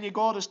want to tell you,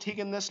 God has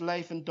taken this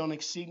life and done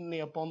exceedingly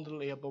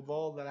abundantly above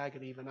all that I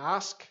could even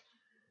ask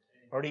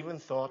or even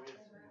thought.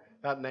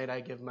 That night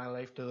I gave my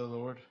life to the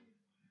Lord.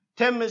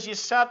 Tim, as you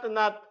sat in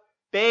that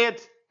bed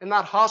in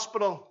that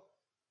hospital,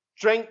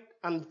 drink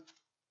and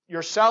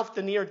yourself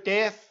to near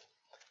death,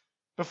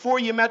 before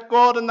you met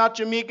God in that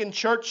Jamaican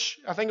church,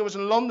 I think it was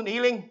in London,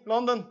 Ealing,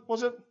 London,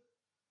 was it?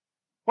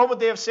 What would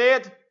they have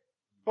said?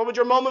 What would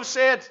your mum have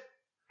said?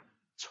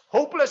 It's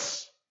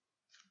hopeless.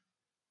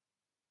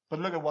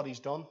 But look at what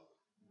he's done.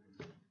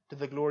 To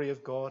the glory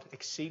of God,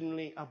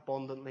 exceedingly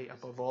abundantly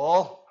above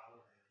all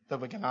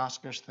that we can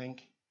ask or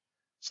think.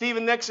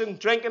 Stephen Nixon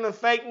drinking and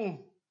fighting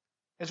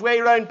his way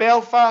around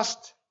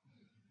Belfast.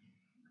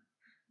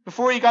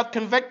 Before he got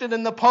convicted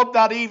in the pub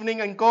that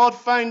evening and God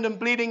found him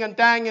bleeding and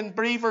dying in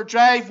Brever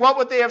Drive, what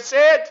would they have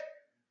said?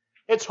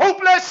 It's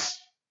hopeless.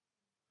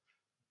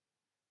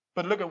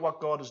 But look at what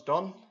God has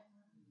done.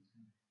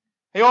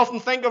 I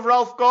often think of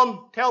Ralph Gunn,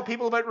 tell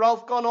people about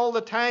Ralph Gunn all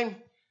the time.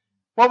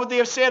 What would they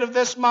have said of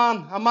this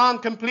man? A man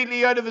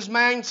completely out of his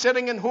mind,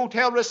 sitting in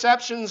hotel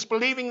receptions,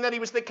 believing that he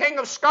was the King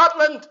of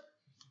Scotland.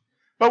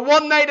 But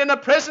one night in a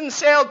prison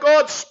cell,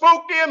 God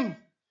spoke to him.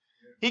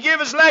 He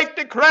gave his life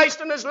to Christ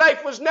and his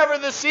life was never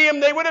the same.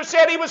 They would have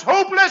said he was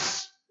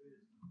hopeless.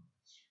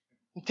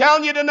 I'm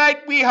telling you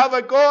tonight, we have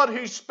a God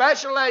who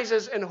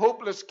specializes in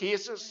hopeless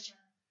cases.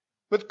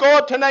 With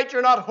God tonight,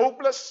 you're not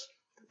hopeless.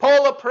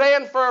 Paula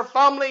praying for her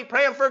family,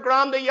 praying for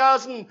Granda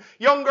Yazin,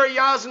 younger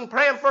Yazin,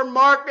 praying for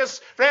Marcus.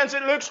 Friends,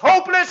 it looks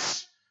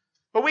hopeless.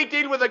 But we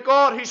deal with a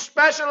God who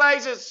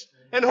specializes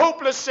in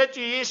hopeless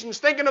situations.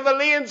 Thinking of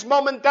Elaine's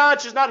mum and dad,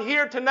 she's not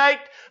here tonight.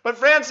 But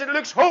friends, it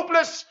looks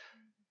hopeless.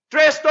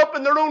 Dressed up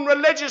in their own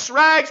religious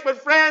rags.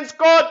 But friends,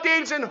 God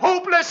deals in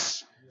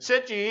hopeless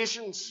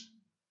situations.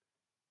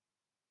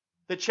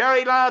 The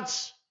Cherry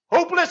lads,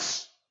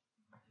 hopeless.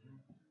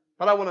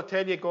 But I want to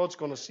tell you, God's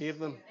going to save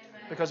them.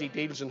 Because he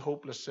deals in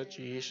hopeless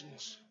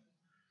situations.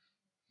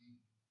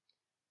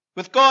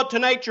 With God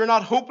tonight, you're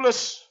not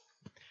hopeless.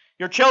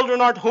 Your children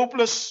aren't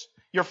hopeless.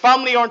 Your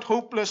family aren't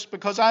hopeless.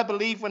 Because I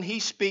believe when he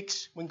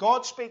speaks, when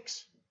God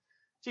speaks.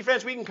 See,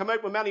 friends, we can come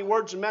out with many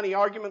words and many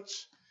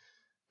arguments.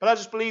 But I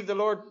just believe the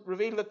Lord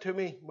revealed it to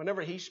me.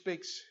 Whenever he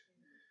speaks,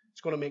 it's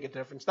going to make a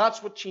difference.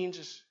 That's what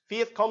changes.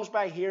 Faith comes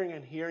by hearing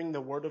and hearing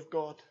the word of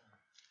God.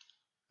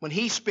 When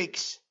he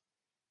speaks,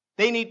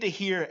 they need to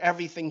hear.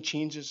 Everything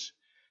changes.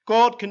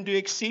 God can do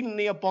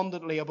exceedingly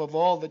abundantly above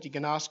all that you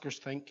can ask or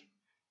think.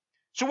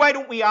 So why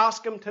don't we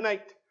ask him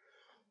tonight?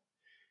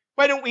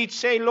 Why don't we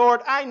say,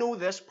 Lord, I know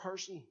this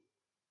person.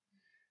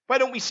 Why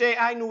don't we say,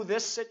 I know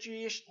this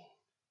situation?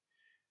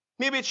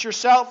 Maybe it's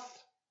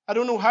yourself. I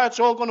don't know how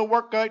it's all going to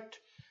work out.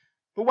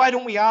 But why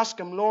don't we ask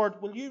him, Lord,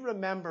 will you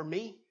remember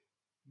me?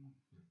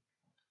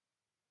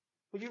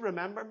 Will you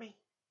remember me?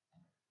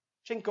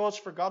 Do you think God's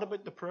forgot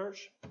about the prayers?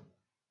 Do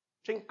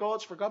you think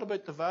God's forgot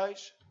about the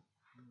vows?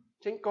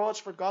 Do you think God's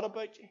forgot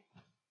about you?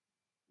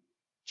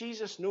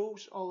 Jesus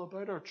knows all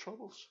about our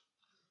troubles.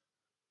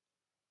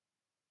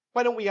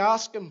 Why don't we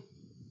ask him,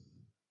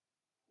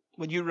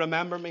 will you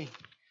remember me?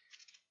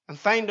 And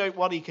find out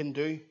what he can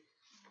do.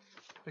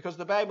 Because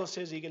the Bible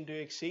says he can do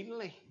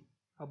exceedingly,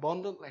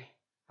 abundantly,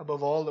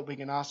 above all that we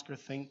can ask or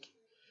think.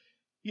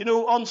 You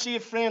know,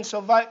 unsaved friends,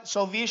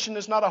 salvation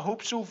is not a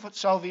hope-so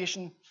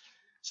salvation.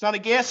 It's not a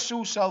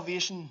guess-so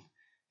salvation.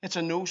 It's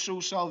a no-so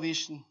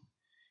salvation.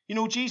 You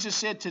know, Jesus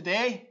said,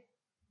 Today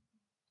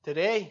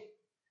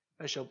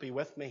thou shalt be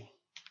with me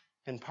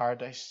in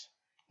paradise.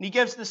 And he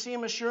gives the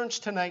same assurance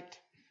tonight.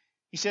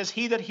 He says,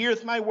 He that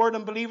heareth my word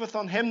and believeth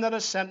on him that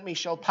has sent me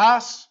shall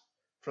pass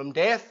from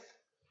death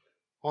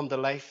unto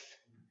life.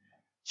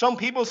 Some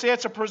people say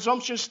it's a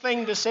presumptuous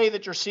thing to say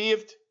that you're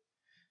saved.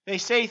 They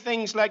say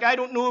things like, I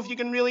don't know if you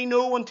can really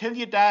know until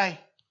you die.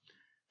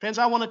 Friends,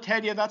 I want to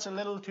tell you that's a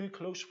little too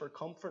close for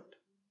comfort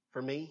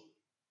for me.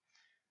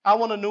 I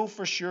want to know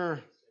for sure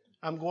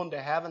I'm going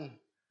to heaven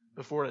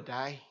before I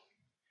die.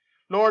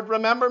 Lord,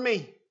 remember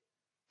me.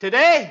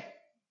 Today,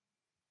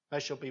 thou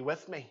shalt be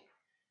with me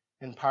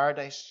in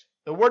paradise.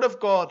 The word of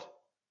God,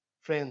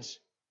 friends,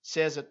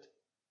 says it.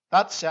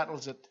 That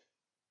settles it.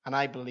 And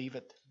I believe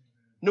it.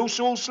 No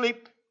soul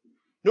sleep.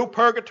 No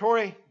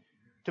purgatory.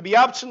 To be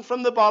absent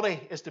from the body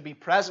is to be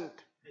present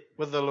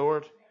with the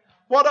Lord.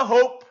 What a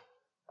hope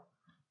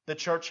the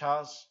church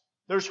has.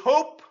 There's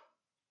hope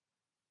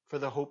for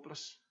the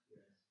hopeless.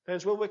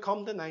 Friends, will we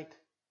come tonight?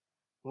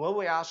 Will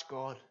we ask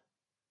God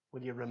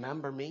will you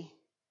remember me?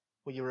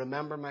 Will you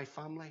remember my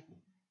family?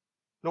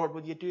 Lord,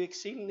 will you do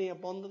exceedingly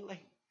abundantly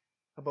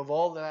above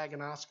all that I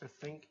can ask or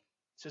think? It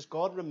says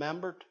God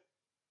remembered.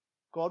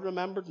 God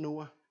remembered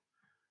Noah.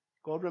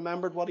 God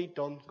remembered what he'd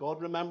done.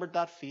 God remembered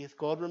that faith.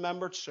 God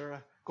remembered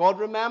Sarah. God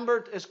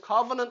remembered his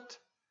covenant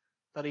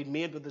that he'd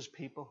made with his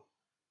people.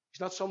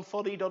 He's not some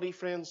fuddy-duddy,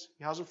 friends.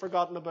 He hasn't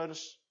forgotten about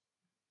us.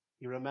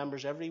 He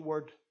remembers every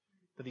word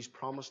that he's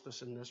promised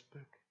us in this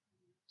book.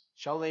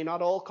 Shall they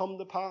not all come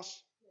to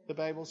pass? The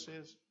Bible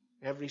says.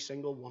 Every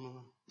single one of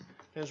them.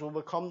 Friends, will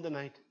we come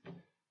tonight?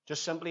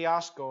 Just simply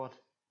ask God,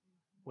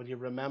 will you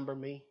remember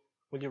me?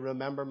 Will you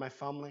remember my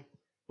family?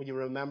 Will you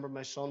remember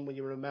my son? Will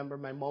you remember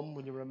my mum?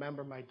 Will you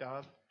remember my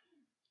dad?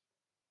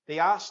 They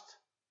asked,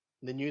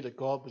 and they knew that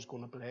God was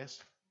going to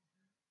bless.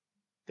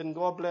 Didn't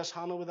God bless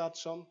Hannah with that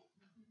son?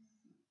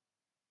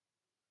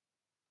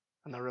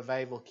 And the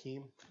revival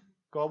came.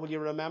 God, will you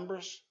remember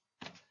us?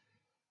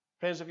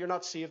 Friends, if you're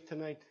not saved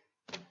tonight,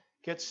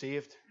 get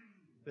saved.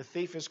 The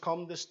thief has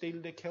come to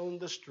steal, to kill, and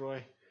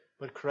destroy,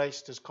 but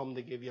Christ has come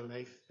to give you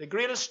life. The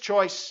greatest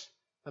choice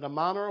that a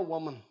man or a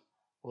woman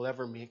will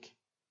ever make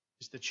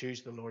is to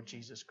choose the Lord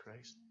Jesus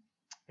Christ.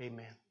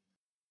 Amen.